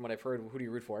team. From what I've heard, who do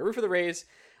you root for? I root for the Rays.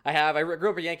 I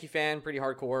grew up a Yankee fan, pretty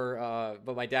hardcore.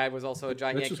 But my dad was also a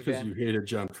giant Yankee fan. That's just because you hated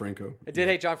John Franco. I did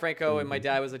hate John Franco, and my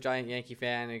dad was a giant Yankee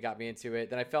fan, and it got me into it.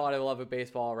 Then I fell out of love with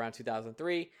baseball around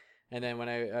 2003. And then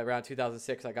around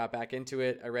 2006, I got back into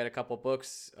it. I read a couple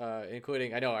books,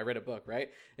 including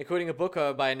a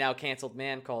book by a now canceled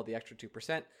man called The Extra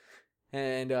 2%.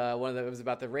 and one of them was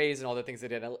about the Rays and all the things they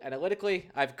did analytically.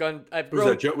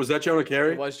 Was that Jonah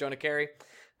Carey? It was Jonah Carey.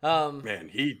 Man,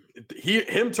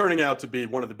 him turning out to be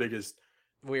one of the biggest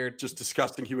weird, just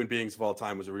disgusting human beings of all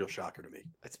time was a real shocker to me.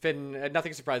 It's been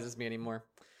nothing surprises me anymore.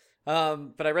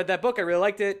 But I read that book. I really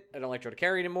liked it. I don't like Jonah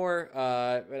Carey anymore.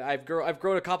 But I've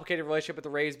grown a complicated relationship with the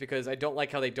Rays because I don't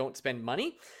like how they don't spend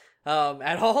money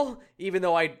at all. Even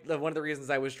though one of the reasons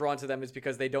I was drawn to them is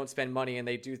because they don't spend money and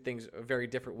they do things a very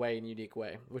different way and unique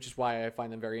way, which is why I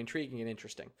find them very intriguing and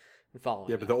interesting and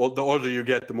following. Yeah, but the older you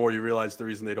get, the more you realize the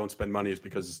reason they don't spend money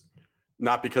is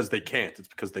not because they can't, it's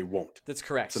because they won't. That's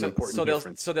correct. It's an important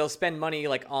difference. They'll spend money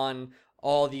like on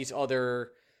all these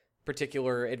other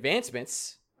particular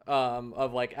advancements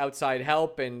of like outside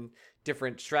help and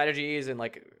different strategies and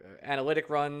like analytic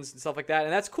runs and stuff like that.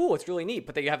 And that's cool. It's really neat,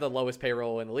 but they have the lowest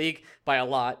payroll in the league by a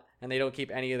lot. And they don't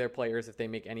keep any of their players if they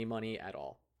make any money at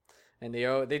all. And they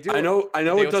do. I know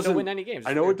it doesn't win any games.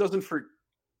 I know it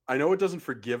doesn't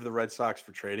forgive the Red Sox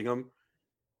for trading them,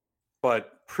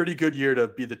 but pretty good year to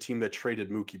be the team that traded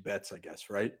Mookie Betts, I guess,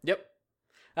 right? Yep.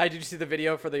 Did you see the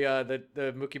video for the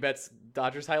Mookie Betts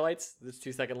Dodgers highlights? This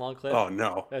 2-second long clip. Oh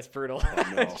no, that's brutal.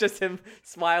 Oh, no. It's just him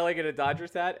smiling in a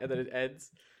Dodgers hat, and then it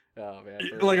ends. Oh man!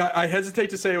 Brutal. Like I hesitate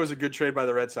to say it was a good trade by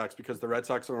the Red Sox because the Red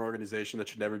Sox are an organization that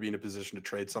should never be in a position to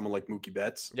trade someone like Mookie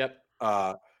Betts. Yep.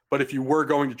 But if you were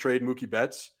going to trade Mookie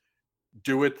Betts,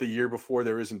 do it the year before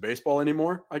there isn't baseball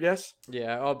anymore, I guess.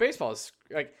 Yeah. Oh, baseball is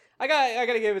like. I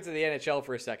got to give it to the NHL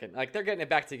for a second. Like, they're getting it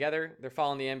back together. They're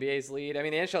following the NBA's lead. I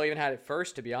mean, the NHL even had it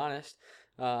first, to be honest.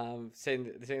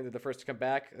 Saying they're the first to come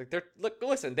back. Like,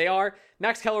 listen, they are.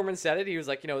 Max Kellerman said it. He was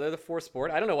like, they're the fourth sport.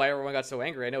 I don't know why everyone got so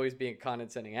angry. I know he's being a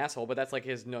condescending asshole, but that's like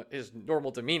his normal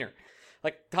demeanor.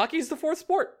 Like, hockey's the fourth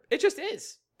sport. It just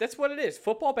is. That's what it is.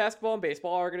 Football, basketball, and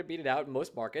baseball are going to beat it out in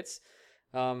most markets,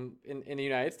 in the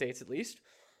United States at least.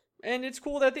 And it's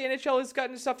cool that the NHL has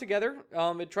gotten stuff together.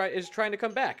 Is trying to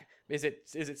come back. Is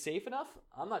it safe enough?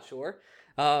 I'm not sure.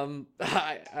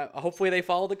 Hopefully they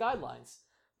follow the guidelines,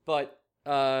 but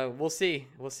we'll see.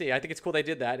 I think it's cool they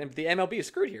did that. And the MLB is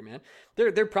screwed here, man.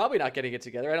 They're probably not getting it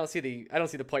together. I don't see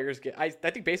the players get. I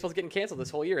think baseball's getting canceled this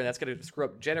whole year, and that's going to screw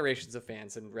up generations of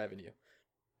fans and revenue.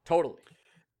 Totally.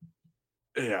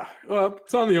 Yeah. Well,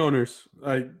 it's on the owners.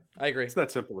 I agree. It's that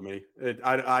simple to me.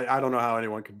 I don't know how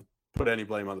anyone could put any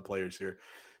blame on the players here.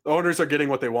 The owners are getting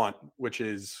what they want, which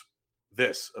is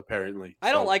this, apparently.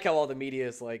 I don't like how all the media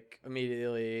is like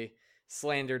immediately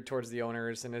slandered towards the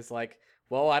owners and is like,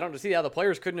 well, I don't see how the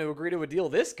players couldn't agree to a deal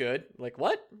this good. Like,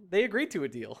 what? They agreed to a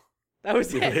deal. That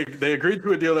was it. They agreed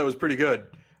to a deal that was pretty good.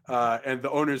 And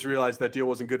the owners realized that deal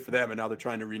wasn't good for them, and now they're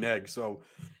trying to renege. So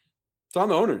it's on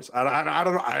the owners. I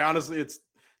don't know. I honestly,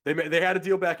 they had a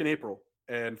deal back in April,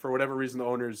 and for whatever reason, the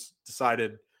owners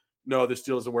decided, no, this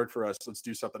deal doesn't work for us. Let's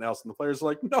do something else. And the players are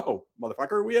like, no,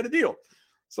 motherfucker, we had a deal.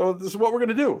 So this is what we're going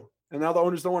to do. And now the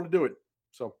owners don't want to do it.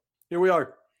 So here we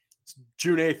are. It's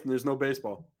June 8th and there's no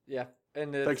baseball. Yeah.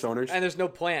 And thanks, owners. And there's no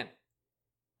plan.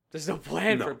 There's no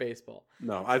plan for baseball.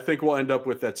 No, I think we'll end up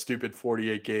with that stupid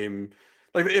 48 game.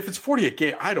 Like if it's 48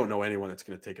 game, I don't know anyone that's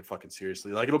going to take it fucking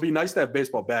seriously. Like it'll be nice to have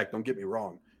baseball back. Don't get me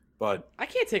wrong. But I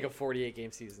can't take a 48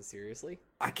 game season seriously.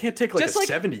 I can't take like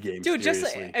 70 games. Dude,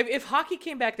 seriously. Just like, if hockey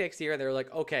came back next year and they were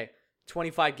like, okay,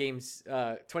 25 games.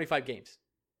 And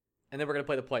then we're going to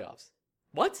play the playoffs.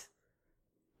 What?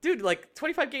 Dude, like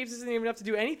 25 games isn't even enough to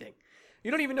do anything.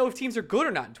 You don't even know if teams are good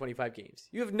or not in 25 games.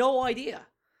 You have no idea.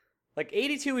 Like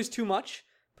 82 is too much,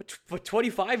 but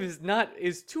 25 is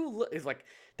like,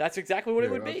 that's exactly what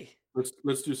it would be.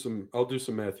 Let's do some, I'll do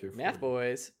some math here. Math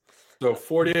boys. So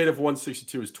 48 of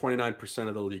 162 is 29%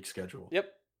 of the league schedule.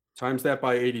 Yep. Times that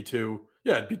by 82.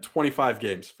 Yeah, it'd be 25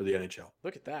 games for the NHL.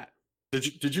 Look at that.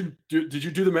 Did you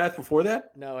do the math before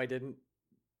that? No, I didn't.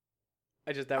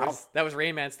 That was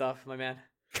Rain Man stuff, my man.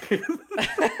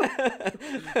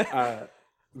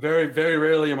 Very, very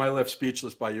rarely am I left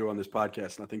speechless by you on this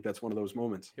podcast, and I think that's one of those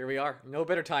moments. Here we are. No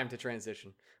better time to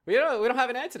transition. We don't have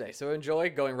an ad today, so enjoy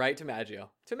going right to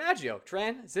Maggio.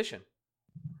 Transition.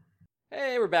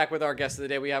 Hey, we're back with our guest of the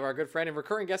day. We have our good friend and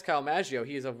recurring guest, Kyle Maggio.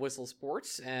 He is of Whistle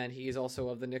Sports, and he is also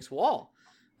of the Knicks Wall.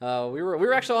 We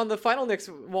were actually on the final Knicks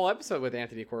Wall episode with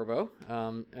Anthony Corbo.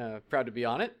 Proud to be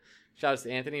on it. Shout out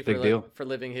to Anthony for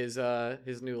living his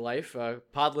new life,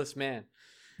 podless man.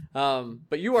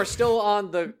 But you are still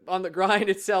on the grind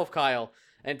itself, Kyle.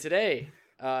 And today,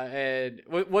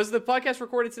 was the podcast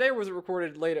recorded today, or was it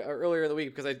recorded earlier in the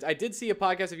week? Because I did see a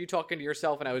podcast of you talking to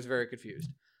yourself, and I was very confused.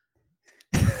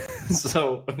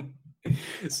 So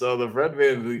the Red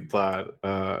Man League pod,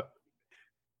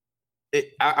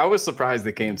 I was surprised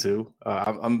it came to.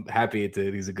 I'm happy it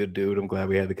did. He's a good dude. I'm glad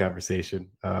we had the conversation.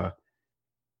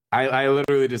 I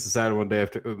literally just decided one day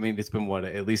after. I mean, it's been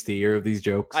at least a year of these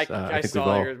jokes. I think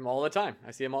saw them all the time.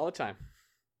 I see them all the time.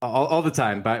 All the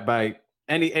time by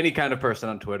any kind of person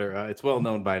on Twitter. It's well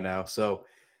known by now. So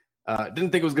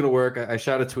didn't think it was gonna work. I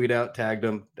shot a tweet out, tagged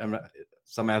him.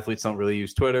 Some athletes don't really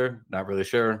use Twitter. Not really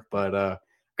sure, but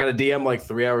got a DM like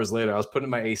 3 hours later. I was putting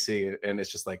my AC, and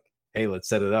it's just like, hey, let's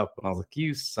set it up. And I was like,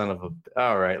 you son of a.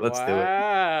 All right, let's do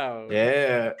it.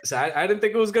 Yeah. So I didn't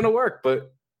think it was gonna work,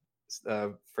 but.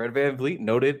 Fred VanVleet,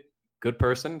 noted good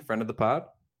person, friend of the pod.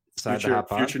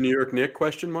 Future New York Knicks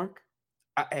question mark?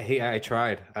 I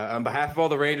tried. On behalf of all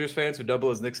the Rangers fans who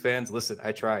double as Knicks fans, listen,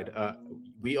 I tried.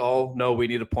 We all know we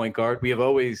need a point guard. We have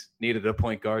always needed a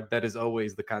point guard. That is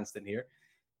always the constant here.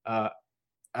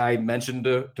 I mentioned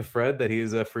to Fred that he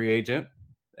is a free agent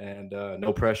and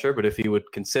no pressure, but if he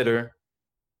would consider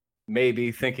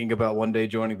maybe thinking about one day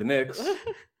joining the Knicks,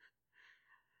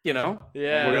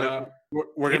 yeah,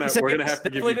 we're gonna have to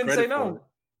give you credit for it.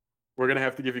 We're gonna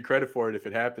have to give you credit for it if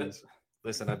it happens.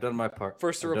 Listen, I've done my part.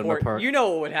 First to report, you know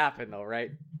what would happen though,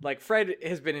 right? Like Fred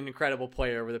has been an incredible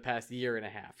player over the past year and a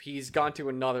half. He's gone to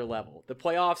another level. The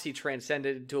playoffs, he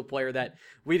transcended into a player that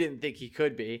we didn't think he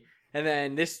could be. And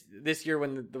then this year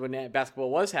when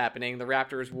basketball was happening, the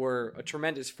Raptors were a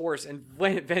tremendous force. And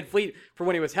when VanVleet, for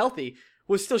when he was healthy,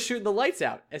 was still shooting the lights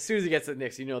out. As soon as he gets to the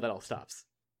Knicks, you know that all stops.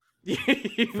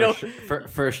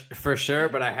 For sure,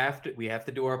 but we have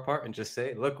to do our part and just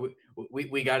say, look,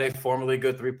 we got a formerly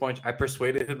good 3-point. I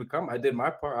persuaded him to come. I did my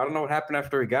part. I don't know what happened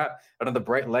after he got under the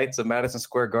bright lights of Madison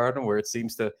Square Garden, where it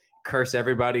seems to curse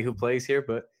everybody who plays here.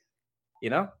 But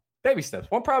baby steps,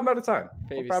 one problem at a time.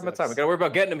 We got to worry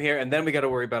about getting him here, and then we got to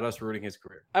worry about us ruining his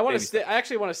career. I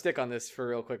actually want to stick on this for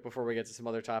real quick before we get to some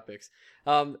other topics.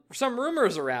 Some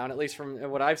rumors around, at least from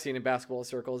what I've seen in basketball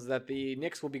circles, that the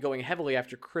Knicks will be going heavily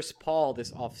after Chris Paul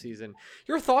this offseason.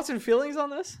 Your thoughts and feelings on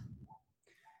this?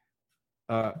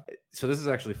 So this is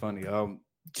actually funny.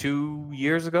 2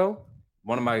 years ago,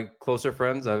 one of my closer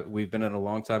friends, we've been in a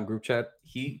long time group chat.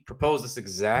 He proposed this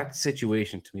exact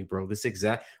situation to me, bro.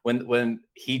 When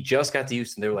he just got to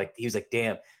Houston, he was like,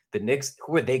 damn, the Knicks,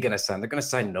 who are they going to sign? They're going to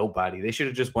sign nobody. They should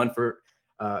have just went for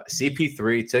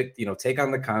CP3, take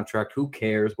on the contract. Who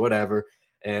cares? Whatever.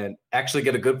 And actually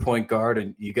get a good point guard,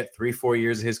 and you get 3-4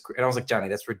 years of his career. And I was like, Johnny,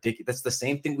 that's ridiculous. That's the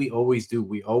same thing we always do.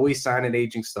 We always sign an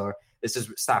aging star.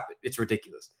 Stop it. It's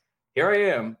ridiculous. Here I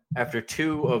am after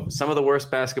 2 of some of the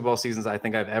worst basketball seasons I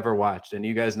think I've ever watched. And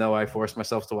you guys know I forced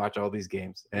myself to watch all these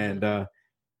games. And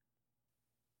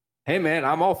hey, man,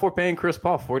 I'm all for paying Chris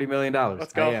Paul $40 million.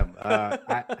 Let's go.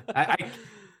 I am.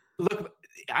 Look,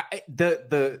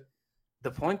 the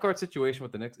point guard situation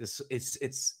with the Knicks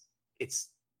it's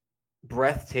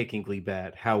breathtakingly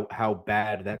bad how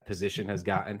bad that position has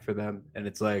gotten for them. And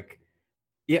it's like,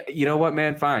 yeah, you know what,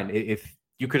 man, fine. If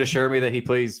you could assure me that he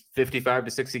plays 55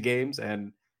 to 60 games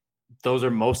and those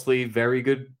are mostly very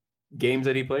good games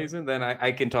that he plays in, then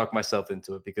I can talk myself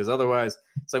into it, because otherwise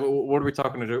it's like, what are we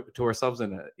talking to ourselves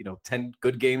in 10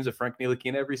 good games of Frank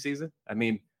Ntilikina every season? I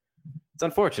mean, it's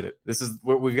unfortunate. This is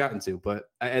what we've gotten to, but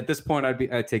at this point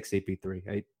I'd take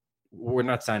CP3. We're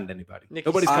not signing anybody.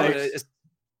 Nobody's coming.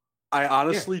 I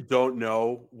honestly don't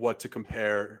know what to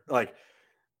compare. Like,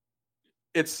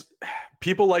 it's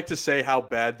people like to say how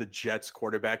bad the Jets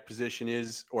quarterback position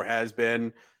is or has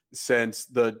been since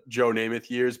the Joe Namath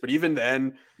years, but even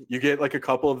then, you get like a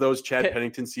couple of those Chad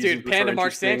Pennington seasons. Dude, Panda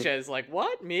Mark Sanchez, like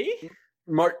what? Me?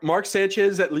 Mark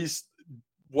Sanchez at least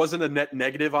wasn't a net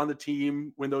negative on the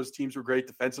team when those teams were great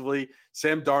defensively.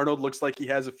 Sam Darnold looks like he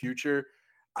has a future.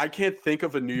 I can't think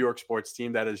of a New York sports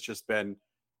team that has just been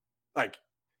like.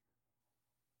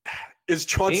 Is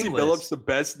Chauncey Billups the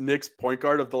best Knicks point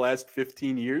guard of the last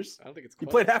 15 years? I don't think it's close.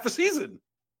 He played half a season.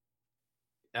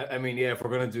 I mean, yeah, if we're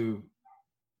going to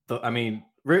do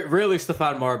really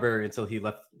Stephon Marbury until he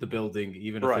left the building,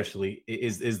 even officially,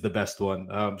 is the best one.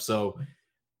 So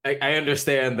I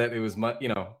understand that it was,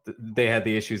 they had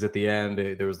the issues at the end.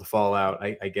 There was the fallout.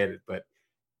 I get it. But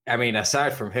I mean,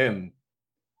 aside from him,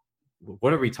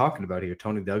 what are we talking about here?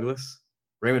 Tony Douglas?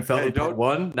 Raymond Felton part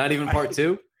 1? Not even part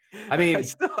 2? I mean,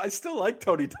 I still like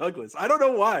Tony Douglas. I don't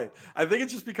know why. I think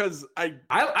it's just because I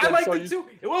like him too.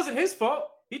 It wasn't his fault.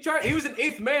 He tried. He was an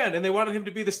 8th man, and they wanted him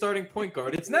to be the starting point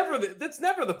guard. That's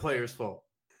never the player's fault.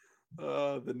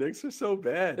 The Knicks are so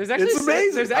bad. It's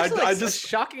amazing. There's actually a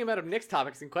shocking amount of Knicks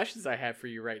topics and questions I have for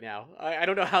you right now. I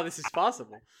don't know how this is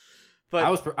possible, but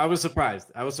I was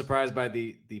surprised. I was surprised by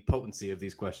the potency of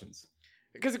these questions.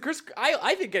 Because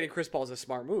I think getting Chris Paul is a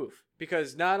smart move,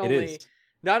 because not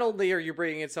only are you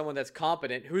bringing in someone that's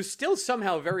competent, who's still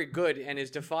somehow very good and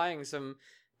is defying some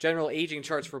general aging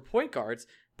charts for point guards,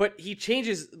 but he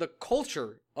changes the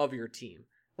culture of your team.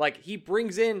 Like, he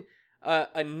brings in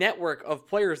a network of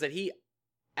players that he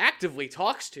actively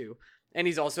talks to, and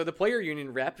he's also the player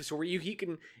union rep, so where he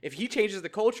can, if he changes the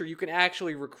culture, you can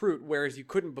actually recruit, whereas you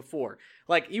couldn't before.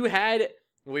 Like,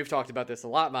 we've talked about this a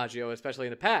lot, Maggio, especially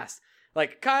in the past.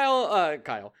 Like Kyrie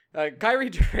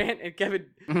Durant and Kyrie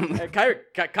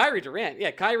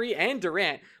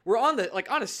Durant were on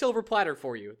a silver platter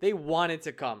for you. They wanted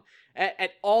to come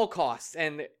at all costs,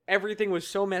 and everything was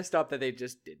so messed up that they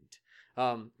just didn't.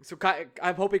 So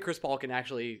I'm hoping Chris Paul can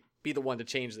actually be the one to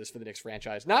change this for the Knicks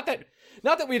franchise. Not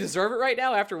that we deserve it right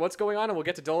now after what's going on, and we'll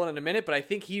get to Dolan in a minute, but I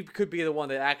think he could be the one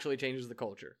that actually changes the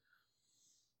culture.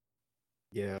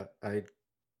 Yeah,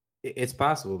 it's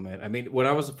possible, man. I mean, when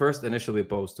I was first initially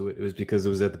opposed to it, it was because it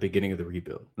was at the beginning of the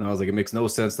rebuild. And I was like, it makes no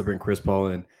sense to bring Chris Paul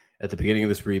in at the beginning of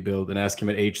this rebuild and ask him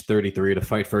at age 33 to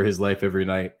fight for his life every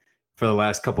night for the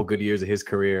last couple good years of his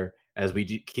career as we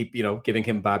keep, giving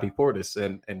him Bobby Portis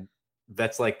and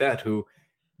vets like that who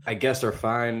I guess are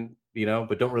fine,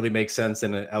 but don't really make sense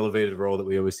in an elevated role that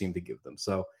we always seem to give them.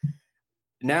 So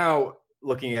now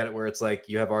looking at it where it's like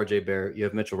you have RJ Barrett, you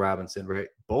have Mitchell Robinson, right?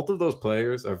 Both of those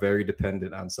players are very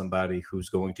dependent on somebody who's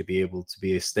going to be able to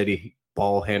be a steady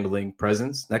ball handling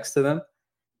presence next to them.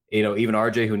 Even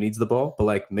RJ who needs the ball, but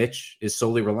like Mitch is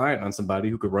solely reliant on somebody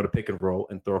who could run a pick and roll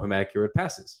and throw him accurate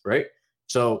passes, right?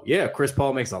 So yeah, Chris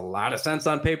Paul makes a lot of sense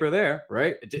on paper there,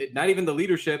 right? Not even the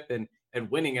leadership and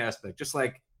winning aspect, just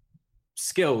like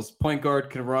skills, point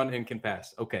guard can run and can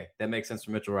pass. Okay, that makes sense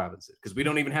for Mitchell Robinson because we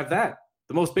don't even have that.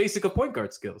 The most basic of point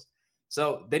guard skills.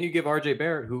 So then you give RJ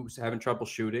Barrett, who's having trouble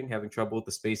shooting, having trouble with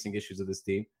the spacing issues of this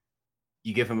team.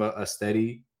 You give him a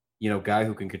steady, guy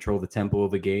who can control the tempo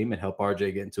of the game and help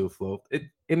RJ get into a flow.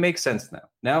 It makes sense now.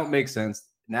 Now it makes sense.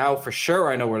 Now for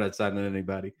sure I know where that's signing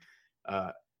anybody.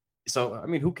 So, I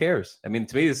mean, who cares? I mean,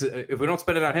 to me, if we don't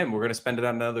spend it on him, we're going to spend it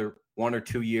on another 1 or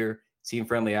 2 year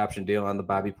team-friendly option deal on the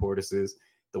Bobby Portises,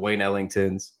 the Wayne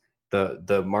Ellingtons,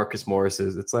 the Marcus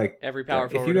Morrises. It's like every power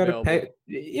forward if you got to pay,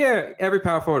 every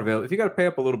power forward available. If you got to pay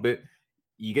up a little bit,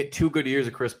 you get 2 good years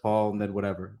of Chris Paul, and then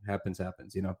whatever happens.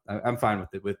 I'm fine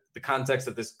with it with the context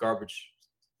of this garbage,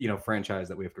 franchise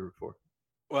that we have to root for.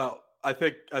 Well, I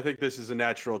think this is a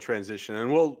natural transition,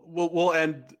 and we'll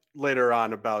end later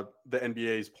on about the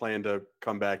NBA's plan to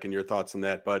come back and your thoughts on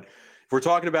that. But if we're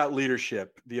talking about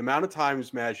leadership, the amount of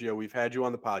times, Maggio, we've had you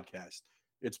on the podcast,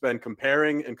 it's been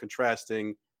comparing and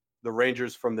contrasting the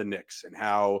Rangers from the Knicks and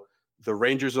how the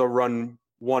Rangers are run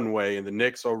one way and the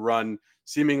Knicks are run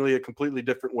seemingly a completely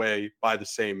different way by the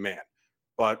same man.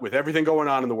 But with everything going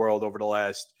on in the world over the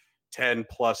last 10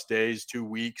 plus days, 2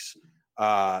 weeks,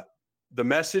 the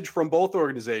message from both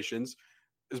organizations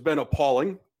has been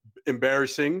appalling,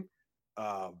 embarrassing.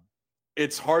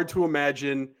 It's hard to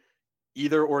imagine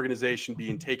either organization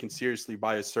being taken seriously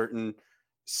by a certain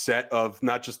set of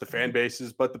not just the fan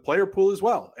bases, but the player pool as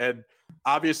well. And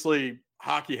obviously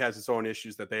hockey has its own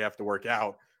issues that they have to work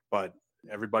out, but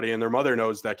everybody and their mother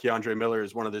knows that Keandre Miller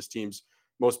is one of this team's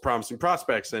most promising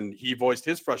prospects, and he voiced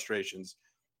his frustrations.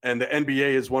 And the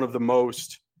NBA is one of the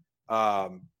most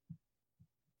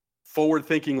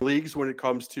forward-thinking leagues when it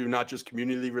comes to not just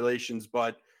community relations,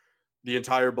 but the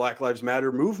entire Black Lives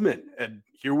Matter movement. And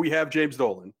here we have James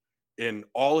Dolan in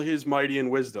all his mighty and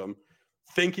wisdom,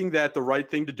 thinking that the right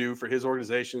thing to do for his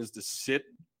organization is to sit,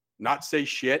 not say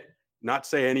shit, not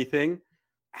say anything.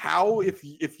 How,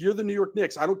 if you're the New York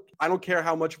Knicks, I don't care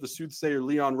how much of a soothsayer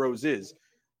Leon Rose is,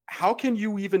 how can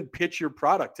you even pitch your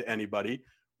product to anybody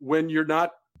when you're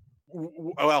not,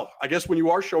 well, I guess when you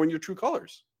are showing your true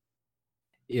colors?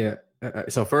 Yeah.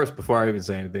 So first, before I even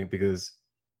say anything, because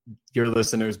your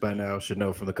listeners by now should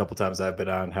know from the couple times I've been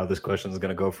on how this question is going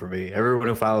to go for me. Everyone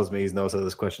who follows me knows how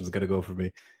this question is going to go for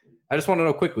me. I just want to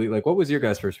know quickly, like, what was your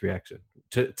guys' first reaction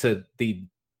to the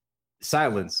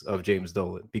silence of James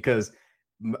Dolan? Because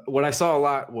what I saw a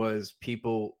lot was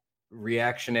people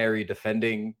reactionary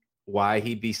defending why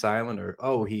he'd be silent, or,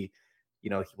 oh,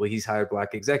 he's hired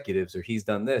black executives, or he's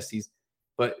done this.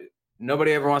 But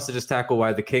nobody ever wants to just tackle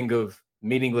why the king of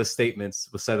meaningless statements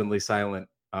was suddenly silent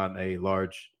on a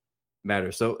large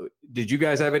matter. So did you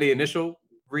guys have any initial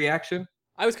reaction?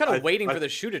 I was kind of waiting for the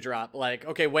shoe to drop. Like,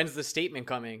 okay, when's the statement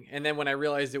coming? And then when I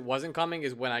realized it wasn't coming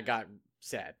is when I got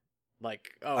sad. Like,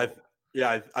 oh.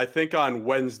 I think on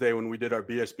Wednesday when we did our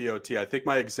BSBOT, I think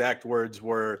my exact words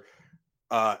were,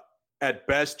 at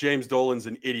best, James Dolan's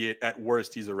an idiot. At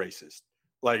worst, he's a racist.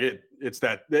 Like,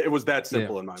 it was that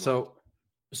simple in my mind.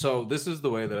 So this is the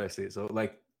way that I see it.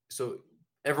 So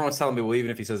everyone's telling me, well, even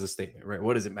if he says a statement, right?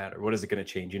 What does it matter? What is it going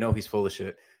to change? He's full of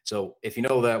shit. So if you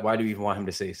know that, why do you even want him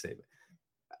to say a statement?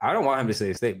 I don't want him to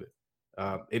say a statement.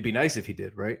 It'd be nice if he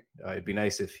did, right? It'd be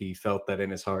nice if he felt that in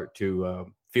his heart to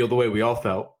feel the way we all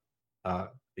felt,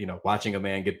 watching a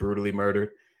man get brutally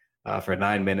murdered for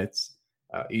 9 minutes.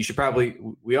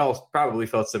 We all probably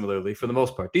felt similarly for the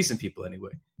most part, decent people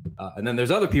anyway. And then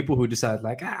there's other people who decide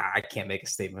like, I can't make a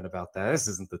statement about that. This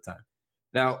isn't the time.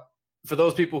 Now, for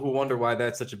those people who wonder why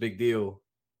that's such a big deal,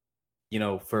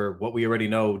 for what we already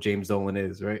know James Dolan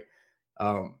is, right?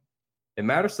 It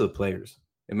matters to the players.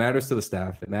 It matters to the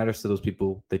staff. It matters to those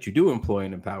people that you do employ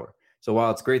and empower. So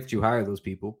while it's great that you hire those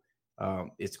people,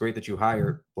 it's great that you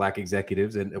hire Black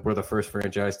executives, and we're the first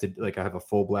franchise to have a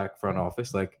full Black front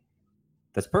office. Like,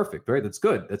 that's perfect, right? That's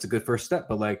good. That's a good first step.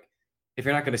 But like, if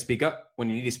you're not going to speak up when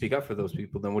you need to speak up for those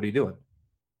people, then what are you doing?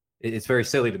 It's very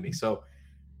silly to me. So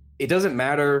it doesn't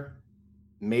matter.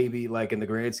 Maybe like in the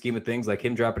grand scheme of things, like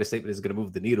him dropping a statement is going to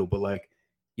move the needle. But like,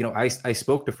 I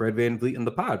spoke to Fred VanVleet in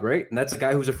the pod, right? And that's a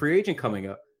guy who's a free agent coming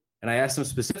up. And I asked him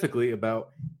specifically about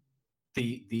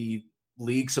the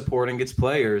league supporting its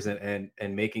players and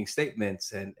making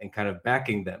statements and kind of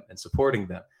backing them and supporting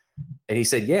them. And he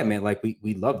said, yeah, man, like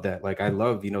we love that. Like, I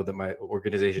love, that my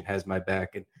organization has my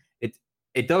back. And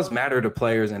it does matter to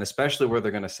players, and especially where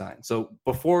they're going to sign. So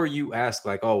before you ask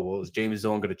like, oh, well, is James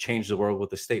Dolan going to change the world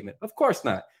with a statement? Of course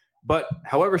not. But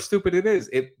however stupid it is,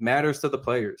 it matters to the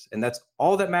players. And that's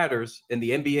all that matters in the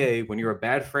NBA when you're a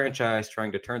bad franchise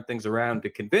trying to turn things around to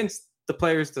convince the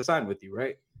players to sign with you,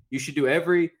 right? You should do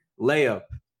every layup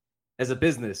as a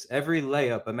business, every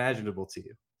layup imaginable to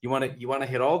you. You want to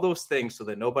hit all those things so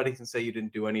that nobody can say you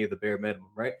didn't do any of the bare minimum,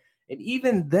 right? And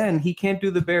even then, he can't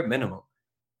do the bare minimum.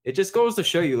 It just goes to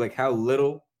show you like how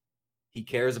little he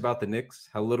cares about the Knicks,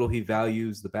 how little he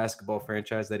values the basketball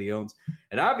franchise that he owns.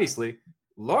 And obviously,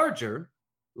 larger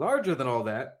than all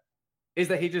that is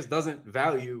that he just doesn't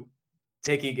value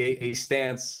taking a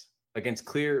stance against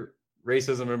clear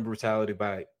racism and brutality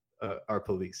by our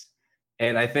police.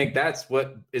 And I think that's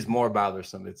what is more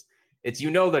bothersome. It's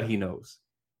that he knows.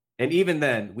 And even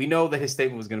then, we know that his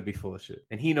statement was going to be full of shit.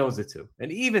 And he knows it too.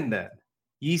 And even then,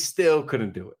 he still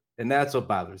couldn't do it. And that's what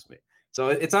bothers me. So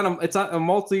it's on a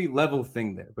multi-level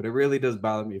thing there, but it really does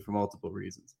bother me for multiple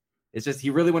reasons. It's just he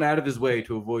really went out of his way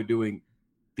to avoid doing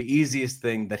the easiest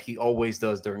thing that he always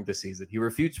does during the season. He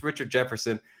refutes Richard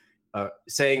Jefferson,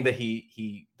 saying that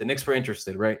the Knicks were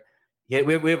interested, right? Yeah,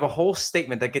 we have a whole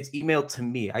statement that gets emailed to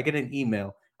me. I get an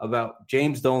email about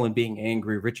James Dolan being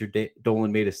angry. Richard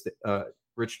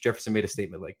Jefferson made a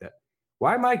statement like that.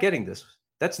 Why am I getting this?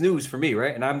 That's news for me,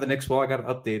 right? And I'm the Knicks wall. I got to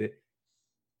update it.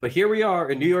 But here we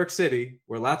are in New York City,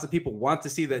 where lots of people want to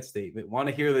see that statement, want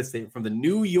to hear that statement from the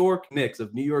New York Knicks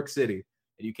of New York City,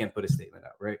 and you can't put a statement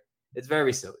out, right? It's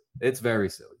very silly. It's very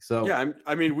silly. So yeah,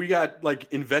 I mean, we got like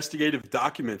investigative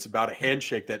documents about a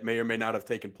handshake that may or may not have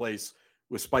taken place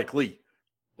with Spike Lee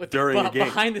during a game.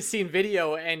 Behind the scene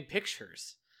video and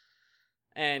pictures.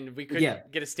 And we could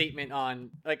get a statement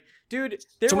on like, dude,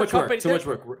 there were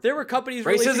companies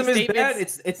racism is bad.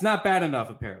 It's not bad enough,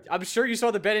 apparently. I'm sure you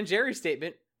saw the Ben and Jerry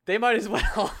statement. They might as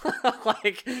well.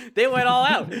 Like, they went all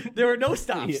out. There were no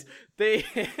stops. Yeah.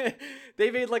 They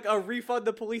made like a refund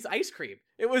the police ice cream.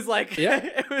 It was like,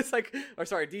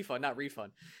 defund, not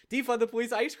refund. Defund the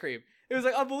police ice cream. It was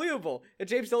like unbelievable. And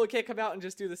James Dolan can't come out and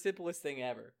just do the simplest thing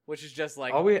ever, which is just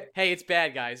like, hey, it's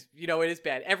bad, guys. It is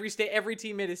bad. Every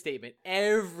team made a statement.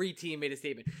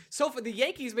 So for the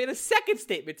Yankees made a second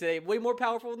statement today, way more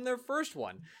powerful than their first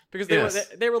one, because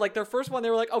they were like their first one. They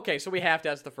were like, okay, so we have to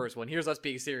ask the first one. Here's us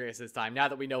being serious this time. Now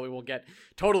that we know we will get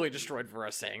totally destroyed for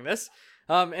us saying this.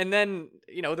 And then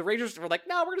the Rangers were like,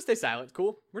 no, we're gonna stay silent.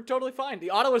 Cool, we're totally fine. The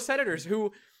Ottawa Senators,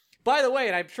 who, by the way,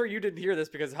 and I'm sure you didn't hear this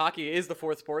because hockey is the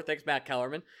fourth sport. Thanks, Matt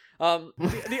Kellerman.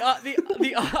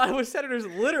 The Ottawa Senators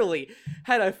literally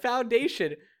had a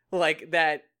foundation like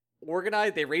that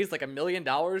organized. They raised like $1 million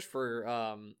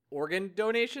for organ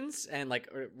donations and like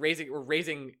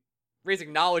raising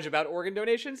knowledge about organ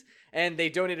donations. And they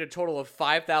donated a total of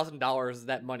 $5,000 of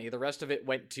that money. The rest of it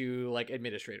went to like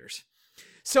administrators.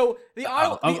 So the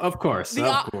Ottawa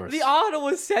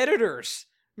Senators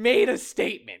made a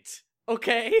statement.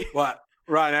 Okay. Well,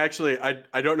 Ryan, actually,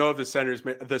 I don't know if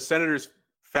the Senators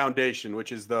Foundation,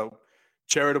 which is the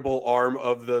charitable arm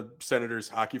of the Senators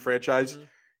hockey franchise,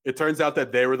 it turns out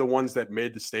that they were the ones that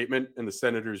made the statement, and the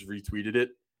Senators retweeted it.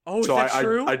 Oh, so is that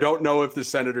true? I don't know if the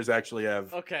Senators actually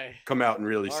have come out and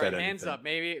really said anything. Hands up.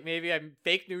 Maybe I'm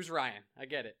fake news, Ryan. I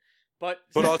get it. But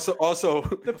also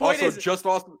the point is,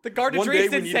 the Garden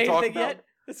Dreams didn't say anything yet.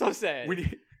 That's what I'm saying.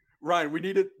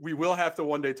 We will have to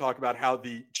one day talk about how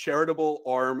the charitable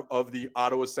arm of the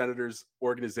Ottawa Senators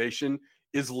organization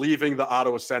is leaving the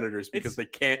Ottawa Senators because they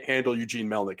can't handle Eugene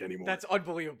Melnyk anymore. That's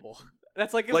unbelievable.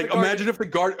 That's like imagine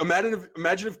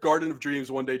if Garden of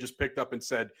Dreams one day just picked up and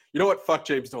said, "You know what? Fuck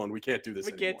James Dolan. We can't do this.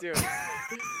 We anymore." can't do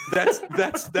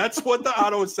it. That's what the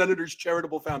Ottawa Senators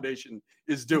Charitable Foundation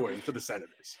is doing to the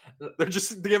Senators. They're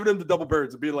just giving them the double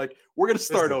birds and being like, "We're going to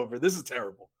start over. This is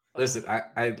terrible." Listen,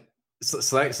 I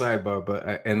slight sidebar,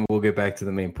 but and we'll get back to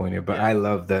the main point here. But I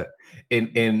love that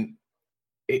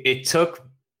it took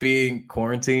being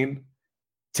quarantined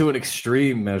to an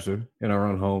extreme measure in our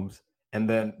own homes, and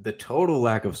then the total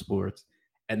lack of sports,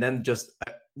 and then just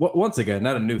once again,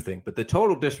 not a new thing, but the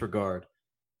total disregard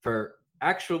for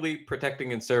actually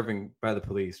protecting and serving by the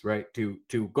police, right? To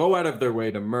go out of their way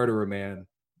to murder a man,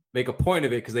 make a point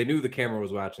of it because they knew the camera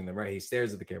was watching them, right? He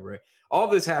stares at the camera, right? All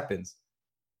this happens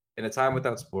in a time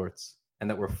without sports, and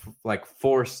that we're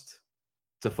forced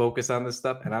to focus on this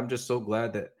stuff. And I'm just so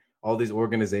glad that all these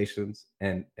organizations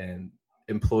and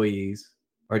employees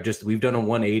are just, we've done a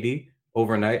 180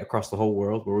 overnight across the whole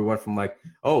world, where we went from like,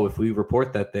 oh, if we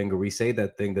report that thing or we say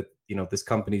that thing that, you know, this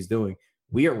company's doing,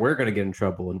 we're going to get in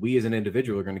trouble, and we as an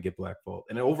individual are going to get blackballed.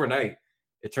 And overnight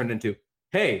it turned into,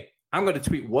 hey, I'm going to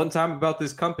tweet one time about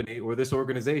this company or this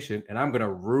organization, and I'm going to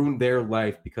ruin their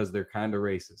life because they're kind of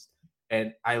racist.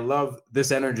 And I love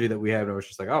this energy that we have. And it's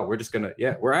just like, oh, we're just going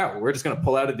to, we're out. We're just going to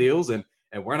pull out of deals and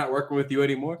we're not working with you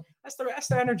anymore. That's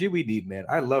the energy we need, man.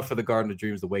 I'd love for the Garden of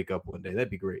Dreams to wake up one day. That'd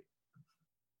be great.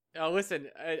 Listen,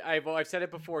 I've said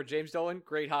it before. James Dolan,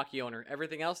 great hockey owner.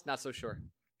 Everything else, not so sure.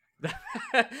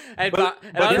 and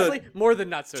honestly, more than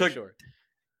not so sure.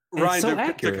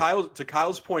 Ryan, to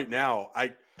Kyle's point now,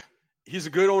 he's a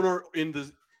good owner in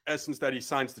the essence that he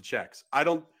signs the checks.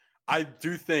 I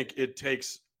do think it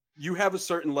takes, you have a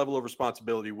certain level of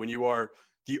responsibility when you are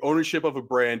the ownership of a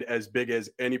brand as big as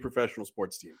any professional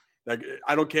sports team. Like,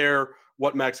 I don't care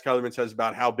what Max Kellerman says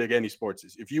about how big any sports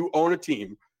is. If you own a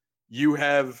team, you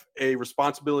have a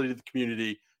responsibility to the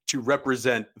community to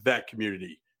represent that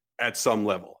community at some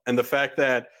level. And the fact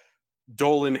that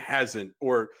Dolan hasn't,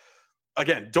 or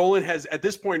again, Dolan has, at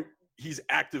this point, he's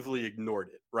actively ignored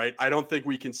it, right? I don't think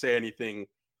we can say anything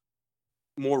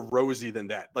more rosy than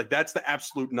that. Like, that's the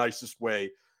absolute nicest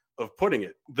way of putting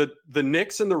it. The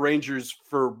Knicks and the Rangers,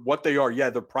 for what they are,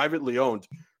 they're privately owned,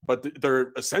 but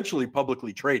they're essentially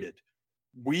publicly traded.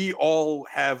 We all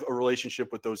have a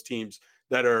relationship with those teams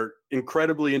that are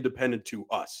incredibly independent to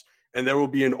us. And there will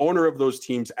be an owner of those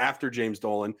teams after James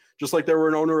Dolan, just like there were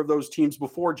an owner of those teams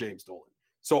before James Dolan.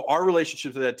 So our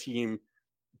relationship to that team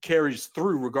carries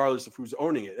through regardless of who's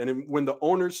owning it. And when the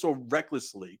owner so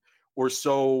recklessly or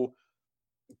so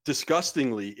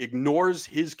disgustingly ignores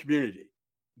his community,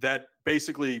 that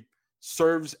basically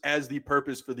serves as the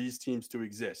purpose for these teams to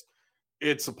exist,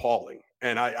 it's appalling.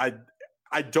 And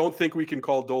I don't think we can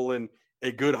call Dolan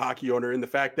a good hockey owner in the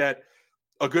fact that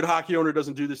a good hockey owner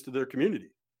doesn't do this to their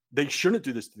community. They shouldn't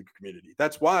do this to the community.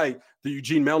 That's why the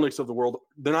Eugene Melnicks of the world,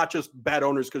 they're not just bad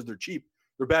owners because they're cheap.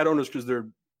 They're bad owners because they're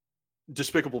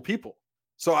despicable people.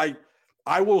 So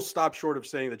I will stop short of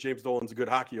saying that James Dolan's a good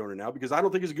hockey owner now, because I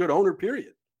don't think he's a good owner,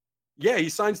 period. Yeah, he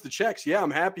signs the checks. Yeah,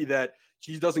 I'm happy that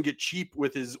he doesn't get cheap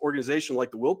with his organization like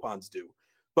the Wilpons do.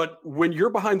 But when you're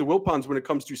behind the Wilpons when it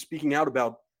comes to speaking out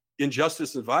about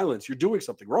injustice and violence, you're doing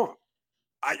something wrong.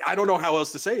 I don't know how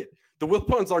else to say it. The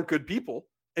Wilpons aren't good people.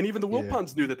 And even the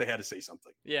Wilpons knew that they had to say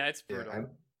something. Yeah, it's brutal.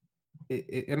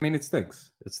 I mean, it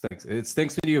stinks. It stinks. It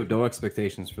stinks when you have no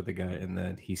expectations for the guy, and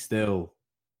then he still,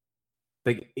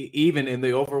 like, even in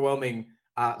the overwhelming,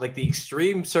 like the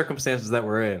extreme circumstances that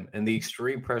we're in, and the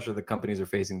extreme pressure the companies are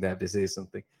facing to have to say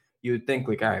something, you would think,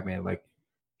 like, all right, man, like,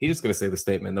 he's just gonna say the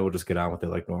statement, and then we'll just get on with it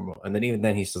like normal. And then even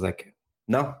then, he's just like,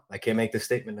 no, I can't make this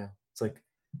statement now. It's like,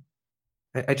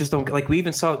 I just don't, like, we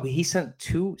even saw, he sent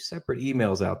 2 separate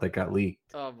emails out that got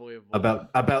leaked. Unbelievable.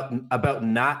 About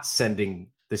not sending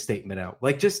the statement out.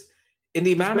 Like, just in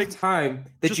the amount of time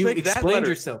that you explained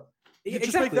yourself.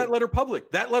 Just make that letter public.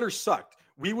 That letter sucked.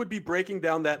 We would be breaking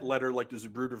down that letter like the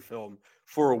Zapruder film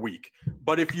for a week.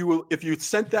 But if you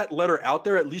sent that letter out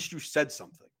there, at least you said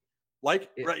something. Like,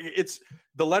 it's,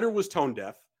 the letter was tone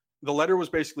deaf. The letter was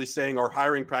basically saying our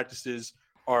hiring practices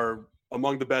are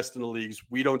among the best in the leagues.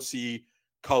 We don't see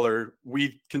color.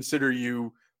 We consider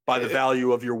you by the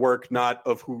value of your work, not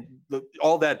of who,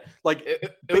 all that, like,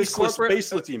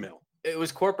 baseless email. It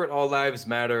was corporate, all lives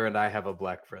matter, and I have a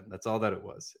black friend. That's all that it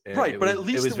was. And right, but at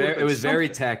least it was very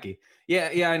tacky.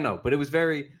 Yeah, I know, but it was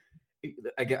very,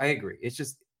 I agree. It's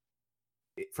just,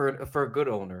 for a good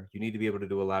owner, you need to be able to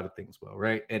do a lot of things well,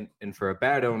 right? And for a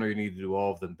bad owner, you need to do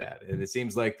all of them bad. And it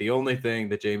seems like the only thing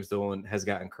that James Dolan has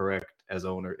gotten correct as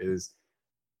owner is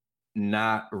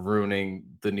not ruining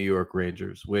the New York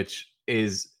Rangers, which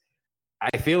is,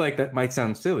 I feel like that might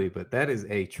sound silly, but that is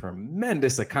a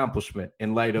tremendous accomplishment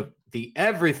in light of the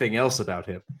everything else about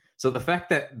him. So the fact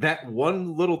that that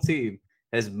one little team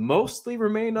has mostly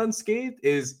remained unscathed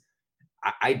is,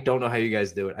 I don't know how you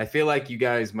guys do it. I feel like you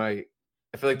guys might.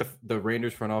 I feel like the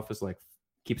Rangers front office like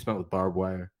keeps him out with barbed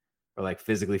wire, or like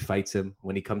physically fights him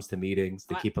when he comes to meetings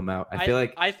to keep him out. I feel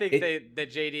like I think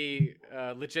that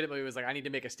JD legitimately was like, I need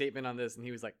to make a statement on this, and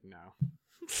he was like, no.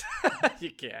 You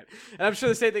can't. And I'm sure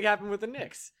the same thing happened with the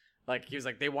Knicks. Like, he was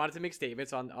like, they wanted to make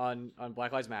statements on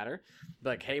Black Lives Matter,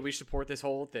 like, hey, we support this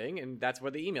whole thing, and that's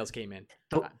where the emails came in.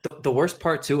 The worst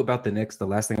part too about the Knicks, the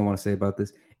last thing I want to say about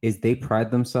this is they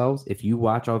pride themselves. If you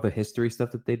watch all the history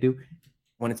stuff that they do,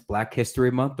 when it's Black History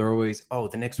Month, they're always, oh,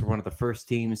 the Knicks were one of the first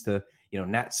teams to,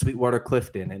 Nat Sweetwater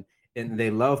Clifton, and they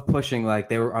love pushing like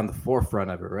they were on the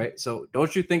forefront of it, right? So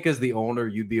don't you think as the owner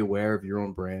you'd be aware of your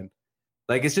own brand?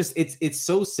 Like, it's just it's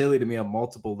so silly to me on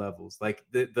multiple levels. Like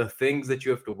the things that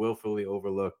you have to willfully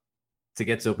overlook to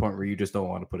get to a point where you just don't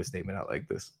want to put a statement out like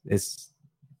this. It's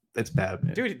bad,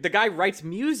 man. Dude, the guy writes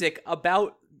music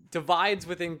about divides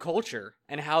within culture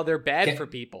and how they're bad for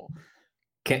people.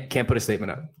 Can't put a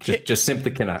statement out. Just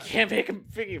simply cannot. Can't make him.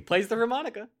 He plays the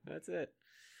harmonica. That's it.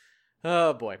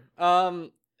 Oh boy.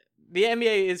 The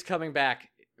NBA is coming back.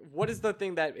 What is the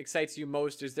thing that excites you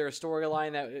most? Is there a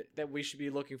storyline that we should be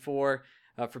looking for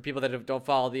people that don't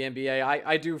follow the NBA?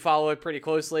 I do follow it pretty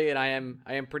closely, and I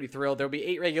am pretty thrilled. There'll be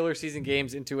 8 regular season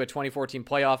games into a 2014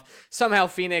 playoff. Somehow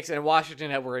Phoenix and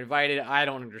Washington were invited. I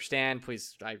don't understand.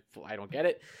 Please, I don't get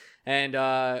it. And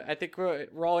I think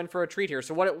we're all in for a treat here.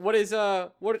 So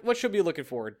what should we be looking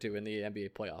forward to in the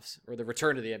NBA playoffs, or the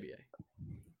return to the NBA?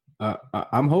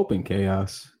 I'm hoping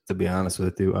chaos, to be honest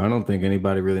with you. I don't think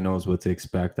anybody really knows what to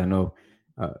expect. I know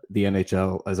the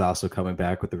NHL is also coming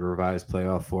back with the revised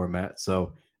playoff format.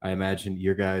 So I imagine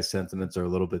your guys' sentiments are a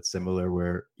little bit similar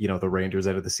where, the Rangers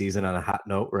ended the season on a hot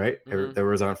note, right? Mm-hmm. They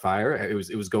was on fire. It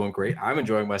was going great. I'm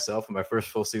enjoying myself in my first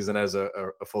full season as a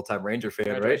full-time Ranger fan,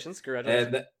 Congratulations. Right?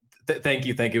 Congratulations. And thank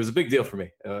you. It was a big deal for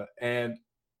me. And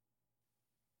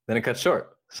then it cut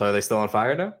short. So are they still on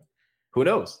fire now? Who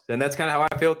knows? And that's kind of how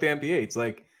I feel with the NBA. It's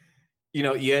like, you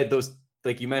had those,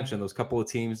 like you mentioned, those couple of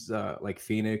teams like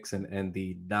Phoenix and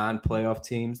the non-playoff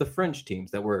teams, the fringe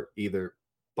teams that were either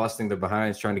busting their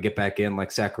behinds trying to get back in, like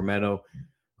Sacramento,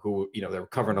 who, they were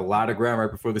covering a lot of ground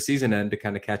right before the season end to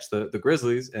kind of catch the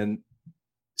Grizzlies. And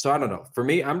so I don't know. For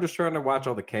me, I'm just trying to watch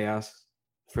all the chaos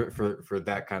for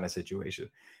that kind of situation.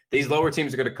 These lower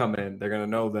teams are going to come in. They're going to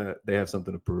know that they have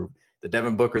something to prove. The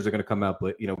Devin Bookers are going to come out,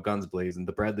 guns blazing.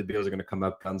 The Bradley Beals are going to come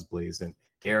out guns blazing.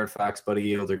 Garrett Fox, Buddy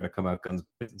Yields are going to come out guns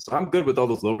blazing. So I'm good with all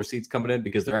those lower seeds coming in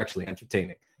because they're actually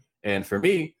entertaining. And for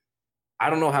me, I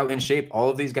don't know how in shape all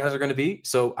of these guys are going to be.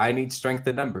 So I need strength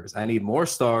in numbers. I need more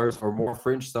stars or more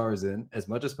fringe stars in as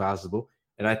much as possible.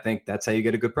 And I think that's how you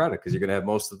get a good product because you're going to have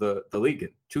most of the league in.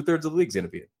 2/3 of the league's going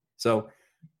to be in. So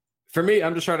for me,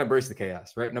 I'm just trying to embrace the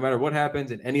chaos, right? No matter what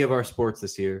happens in any of our sports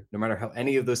this year, no matter how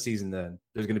any of those seasons end,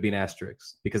 there's going to be an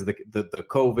asterisk because of the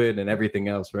COVID and everything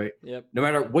else, right? Yep. No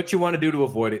matter what you want to do to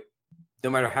avoid it, no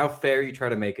matter how fair you try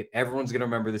to make it, everyone's going to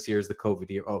remember this year as the COVID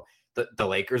year. Oh, the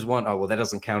Lakers won. Oh, well, that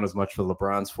doesn't count as much for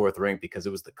LeBron's 4th ring because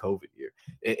it was the COVID year.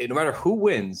 No matter who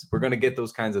wins, we're going to get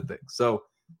those kinds of things. So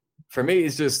for me,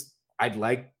 it's just I'd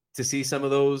like to see some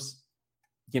of those,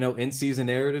 in-season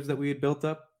narratives that we had built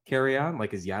up carry on.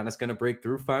 Like, is Giannis going to break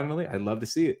through finally? I'd love to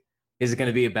see it. Is it going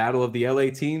to be a battle of the LA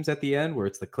teams at the end where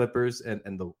it's the Clippers and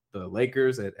the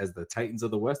Lakers as the Titans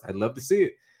of the West? I'd love to see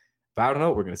it. But I don't know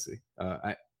what we're going to see.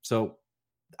 So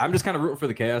I'm just kind of rooting for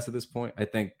the chaos at this point. I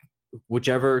think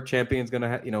whichever champion's going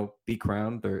to, be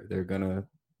crowned, they're going to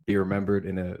be remembered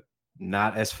in a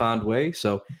not as fond way.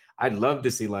 So I'd love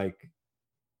to see like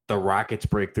the Rockets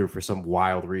break through for some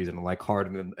wild reason, like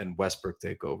Harden and Westbrook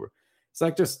take over. It's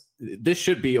like this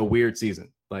should be a weird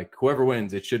season. Like whoever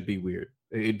wins, it should be weird.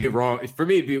 It'd be wrong for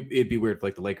me. It'd be weird if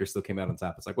like the Lakers still came out on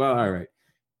top. It's like, well, all right,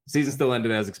 season still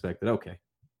ended as expected. Okay,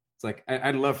 it's like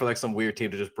I'd love for like some weird team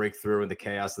to just break through in the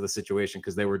chaos of the situation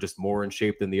because they were just more in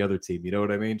shape than the other team. You know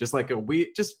what I mean? Just like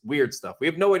weird stuff. We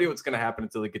have no idea what's going to happen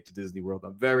until they get to Disney World.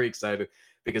 I'm very excited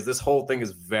because this whole thing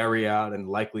is very odd and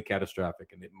likely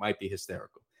catastrophic, and it might be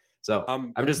hysterical. So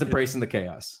I'm just embracing the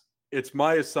chaos. It's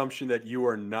my assumption that you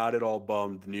are not at all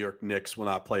bummed the New York Knicks will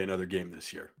not play another game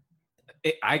this year.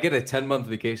 I get a 10-month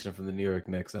vacation from the New York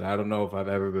Knicks, and I don't know if I've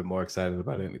ever been more excited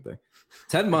about anything.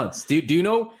 10 months. Do you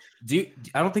know? I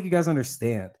don't think you guys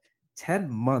understand.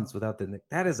 10 months without the Knicks.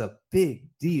 That is a big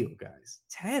deal, guys.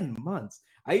 10 months.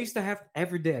 I used to have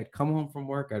every day. I'd come home from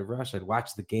work. I'd rush. I'd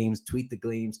watch the games, tweet the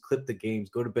games, clip the games,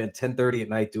 go to bed 10:30 at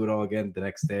night, do it all again the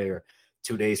next day or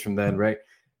 2 days from then, right?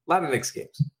 A lot of Knicks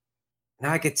games.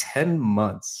 Now I get 10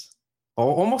 months,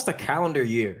 almost a calendar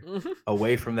year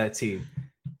away from that team.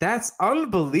 That's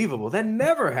unbelievable. That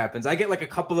never happens. I get like a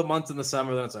couple of months in the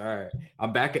summer, then it's all right.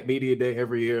 I'm back at media day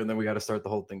every year, and then we got to start the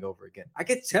whole thing over again. I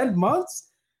get 10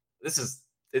 months.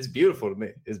 It's beautiful to me.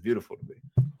 It's beautiful to me.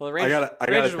 Well, the Rangers, I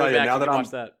gotta tell you,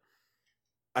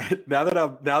 now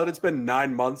that it's been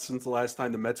 9 months since the last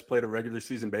time the Mets played a regular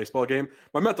season baseball game,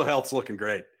 my mental health's looking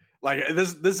great. Like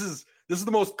this is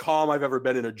the most calm I've ever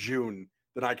been in a June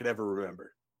that I could ever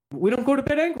remember. We don't go to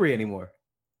bed angry anymore.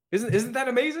 Isn't that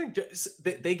amazing?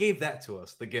 They gave that to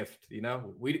us, the gift. You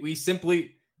know, we're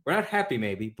not happy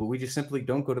maybe, but we just simply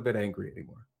don't go to bed angry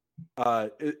anymore.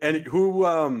 And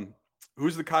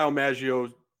who's the Kyle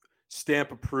Maggio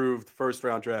stamp approved first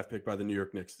round draft pick by the New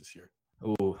York Knicks this year?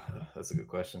 Oh, that's a good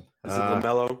question. Is it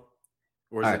LaMelo?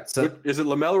 Or is it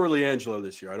LaMelo or LiAngelo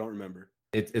this year? I don't remember.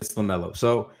 It's LaMelo.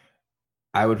 So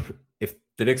if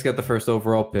the Knicks got the first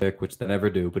overall pick, which they never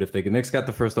do, but if the Knicks got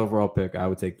the first overall pick, I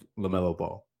would take LaMelo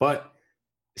Ball. But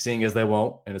seeing as they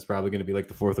won't, and it's probably going to be like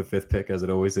the 4th or 5th pick as it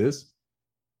always is,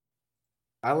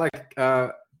 I like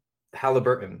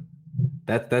Halliburton.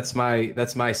 That's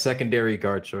my secondary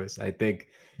guard choice. I think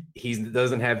he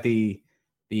doesn't have the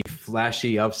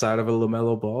flashy upside of a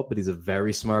LaMelo Ball, but he's a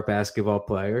very smart basketball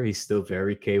player. He's still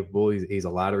very capable. He's a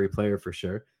lottery player for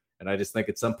sure. And I just think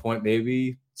at some point,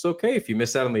 maybe it's okay if you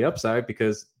miss out on the upside,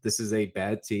 because this is a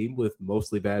bad team with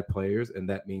mostly bad players. And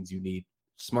that means you need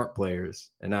smart players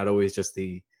and not always just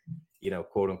the,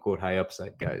 quote unquote high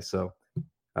upside guys. So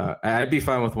I'd be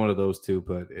fine with one of those two,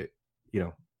 but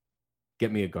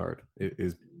get me a guard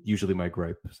is usually my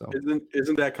gripe. So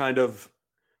isn't that kind of,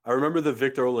 I remember the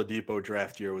Victor Oladipo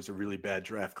draft year was a really bad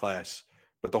draft class,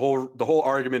 but the whole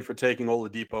argument for taking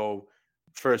Oladipo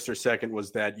first or second was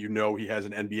that he has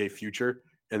an NBA future,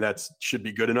 and that should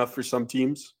be good enough for some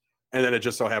teams. And then it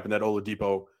just so happened that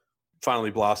Oladipo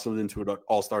finally blossomed into an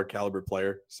all-star caliber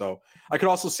player. So I could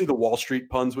also see the Wall Street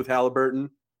puns with Halliburton.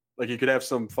 Like you could have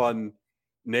some fun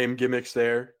name gimmicks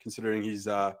there, considering he's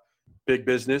big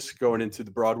business going into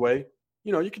the Broadway.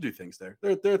 You could do things there.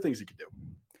 There are things you could do.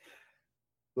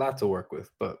 Lot to work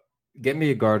with, but get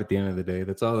me a guard at the end of the day.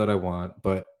 That's all that I want.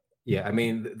 But yeah, I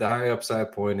mean, the high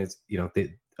upside point is,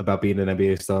 about being an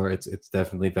NBA star. It's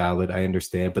definitely valid. I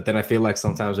understand. But then I feel like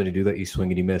sometimes when you do that, you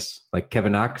swing and you miss. Like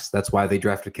Kevin Knox, that's why they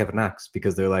drafted Kevin Knox,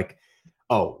 because they're like,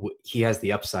 oh, he has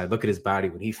the upside. Look at his body.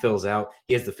 When he fills out,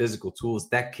 he has the physical tools.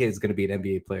 That kid's going to be an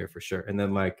NBA player for sure. And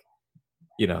then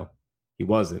he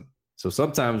wasn't. So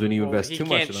sometimes when you invest too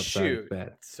much in upside, it's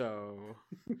bad. So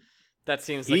that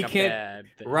seems like a bad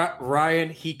thing. Ryan,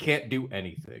 he can't do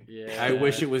anything. Yeah. I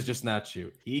wish it was just not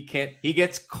shoot. He can't. He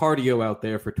gets cardio out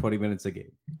there for 20 minutes a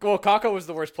game. Well, Kako was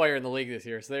the worst player in the league this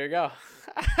year, so there you go.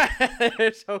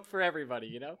 There's hope for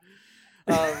everybody,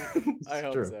 I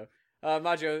hope so.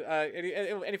 Maggio,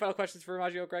 any final questions for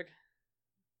Maggio, Greg?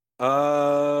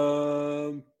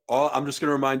 I'm just going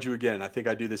to remind you again. I think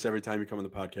I do this every time you come on the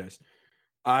podcast.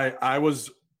 I was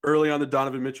early on the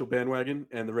Donovan Mitchell bandwagon,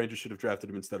 and the Rangers should have drafted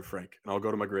him instead of Frank. And I'll go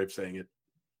to my grave saying it.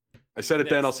 I said it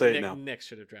then, I'll say it now. Knicks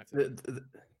should have drafted him.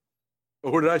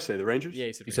 What did I say? The Rangers? Yeah,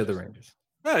 you said the Rangers.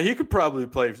 Yeah, he could probably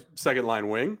play second line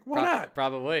wing. Why not?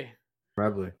 Probably.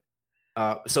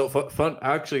 So fun.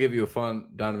 I'll actually give you a fun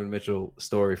Donovan Mitchell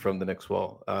story from the Knicks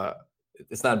wall.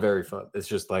 It's not very fun. It's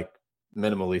just like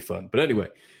minimally fun. But anyway,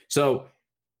 so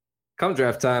come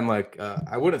draft time,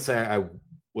 I wouldn't say I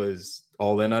was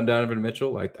all in on Donovan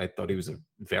Mitchell. I thought he was a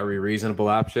very reasonable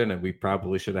option, and we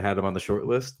probably should have had him on the short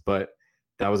list, but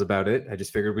that was about it. I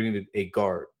just figured we needed a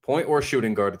guard, point or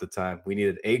shooting guard at the time. We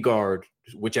needed a guard,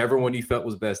 whichever one you felt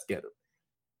was best, get him.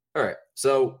 All right.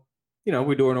 So,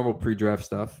 we do our normal pre-draft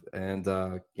stuff and,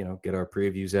 get our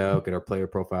previews out, get our player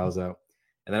profiles out.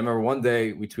 And I remember one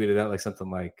day we tweeted out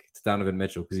something like, it's Donovan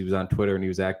Mitchell, because he was on Twitter and he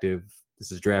was active.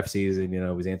 This is draft season, he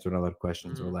was answering a lot of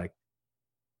questions. Mm-hmm.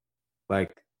 Or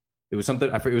it was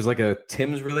something, I forget, it was like a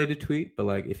Tim's related tweet, but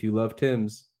if you love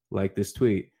Tim's, like this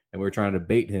tweet. And we were trying to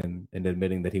bait him into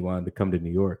admitting that he wanted to come to New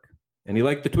York. And he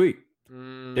liked the tweet.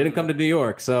 Didn't come to New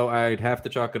York. So I'd have to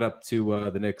chalk it up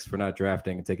to the Knicks for not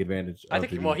drafting and take advantage of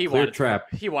he wanted trap.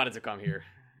 He wanted to come here.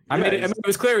 It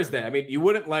was clear as day. You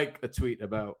wouldn't like a tweet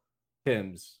about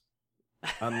Tim's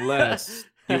unless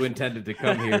you intended to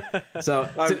come here. So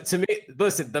to me,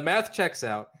 listen, the math checks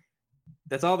out.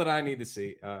 That's all that I need to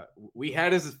see. We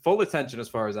had his full attention as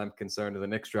far as I'm concerned, and the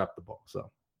Knicks dropped the ball.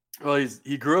 So. Well,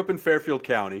 he grew up in Fairfield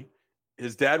County.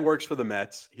 His dad works for the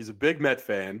Mets. He's a big Met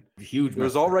fan. Huge. It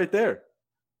was all right there.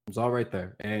 It was all right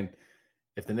there. And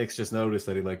if the Knicks just noticed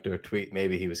that he liked our tweet,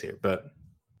 maybe he was here. But,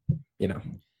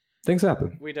 things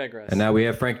happen. We digress. And now we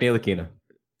have Frank Ntilikina.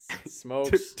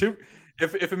 Smokes.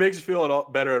 If it makes you feel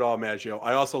better at all, Maggio,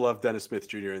 I also love Dennis Smith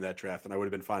Jr. in that draft, and I would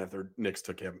have been fine if the Knicks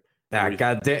took him.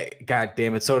 God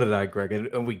damn it, so did I, Greg.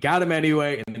 And we got him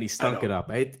anyway, and then he stunk it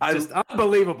up. It's just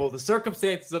unbelievable, the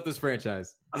circumstances of this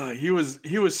franchise. He was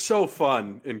so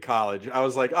fun in college. I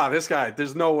was like, this guy,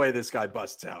 there's no way this guy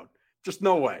busts out. Just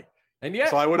no way. And yet,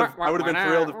 so I would have been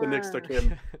thrilled if the Knicks took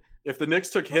him. If the Knicks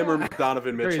took him or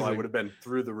Donovan Mitchell, I would have been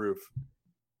through the roof.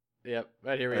 Yep,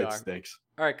 but here we are. Stinks.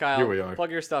 All right, Kyle, here we are. Plug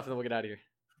your stuff and then we'll get out of here.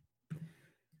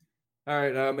 All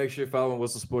right, make sure you're following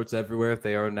Whistle Sports everywhere.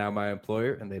 They are now my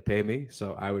employer, and they pay me,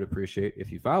 so I would appreciate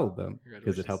if you followed them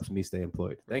because it helps me stay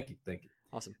employed. Thank you.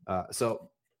 Awesome. So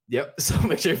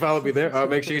make sure you follow me there.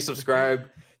 Make sure you subscribe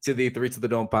to the 3 to the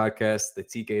Dome podcast, the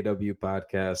TKW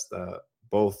podcast,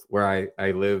 both where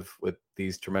I live with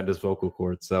these tremendous vocal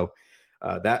cords. So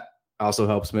that also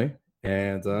helps me,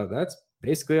 and that's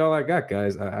basically all I got,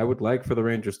 guys. I would like for the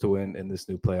Rangers to win in this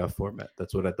new playoff format.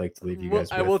 That's what I'd like to leave you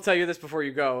guys with. I will tell you this before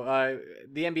you go.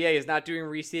 The NBA is not doing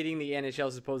reseeding. The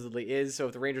NHL supposedly is. So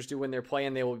if the Rangers do win their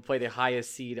play-in, they will play the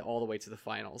highest seed all the way to the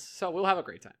finals. So we'll have a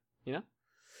great time, you know?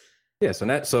 Yeah,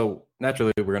 so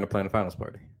naturally we're going to play in the finals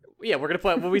party. Yeah, we're going to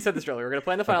play. Well, we said this earlier. We're going to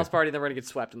play in the finals party, then we're going to get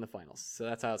swept in the finals. So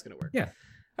that's how it's going to work. Yeah.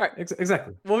 All right.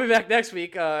 Exactly. We'll be back next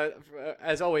week.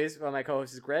 As always, my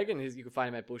co-host is Greg, and you can find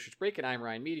him at Blue Shirts Break, and I'm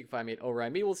Ryan Mead. You can find me at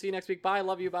ORyanMead. We'll see you next week. Bye.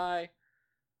 Love you. Bye.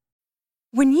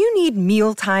 When you need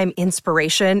mealtime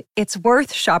inspiration, it's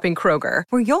worth shopping Kroger,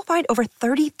 where you'll find over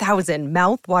 30,000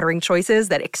 mouth-watering choices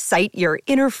that excite your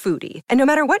inner foodie. And no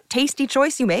matter what tasty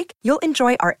choice you make, you'll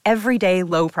enjoy our everyday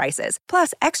low prices,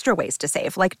 plus extra ways to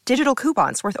save, like digital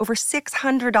coupons worth over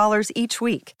 $600 each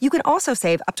week. You can also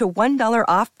save up to $1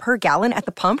 off per gallon at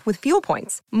the pump with fuel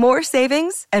points. More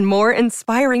savings and more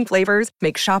inspiring flavors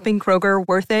make shopping Kroger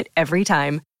worth it every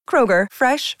time. Kroger,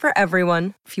 fresh for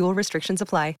everyone. Fuel restrictions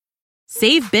apply.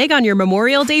 Save big on your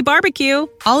Memorial Day barbecue,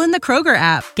 all in the Kroger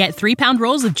app. Get 3-pound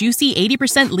rolls of juicy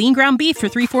 80% lean ground beef for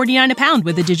 $3.49 a pound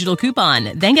with a digital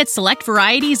coupon. Then get select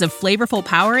varieties of flavorful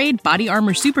Powerade, Body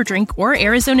Armor Super Drink, or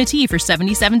Arizona tea for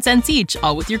 77 cents each,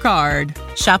 all with your card.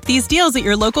 Shop these deals at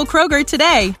your local Kroger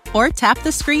today, or tap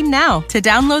the screen now to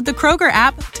download the Kroger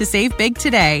app to save big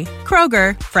today.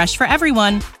 Kroger, fresh for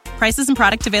everyone. Prices and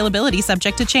product availability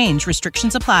subject to change.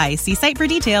 Restrictions apply. See site for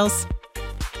details.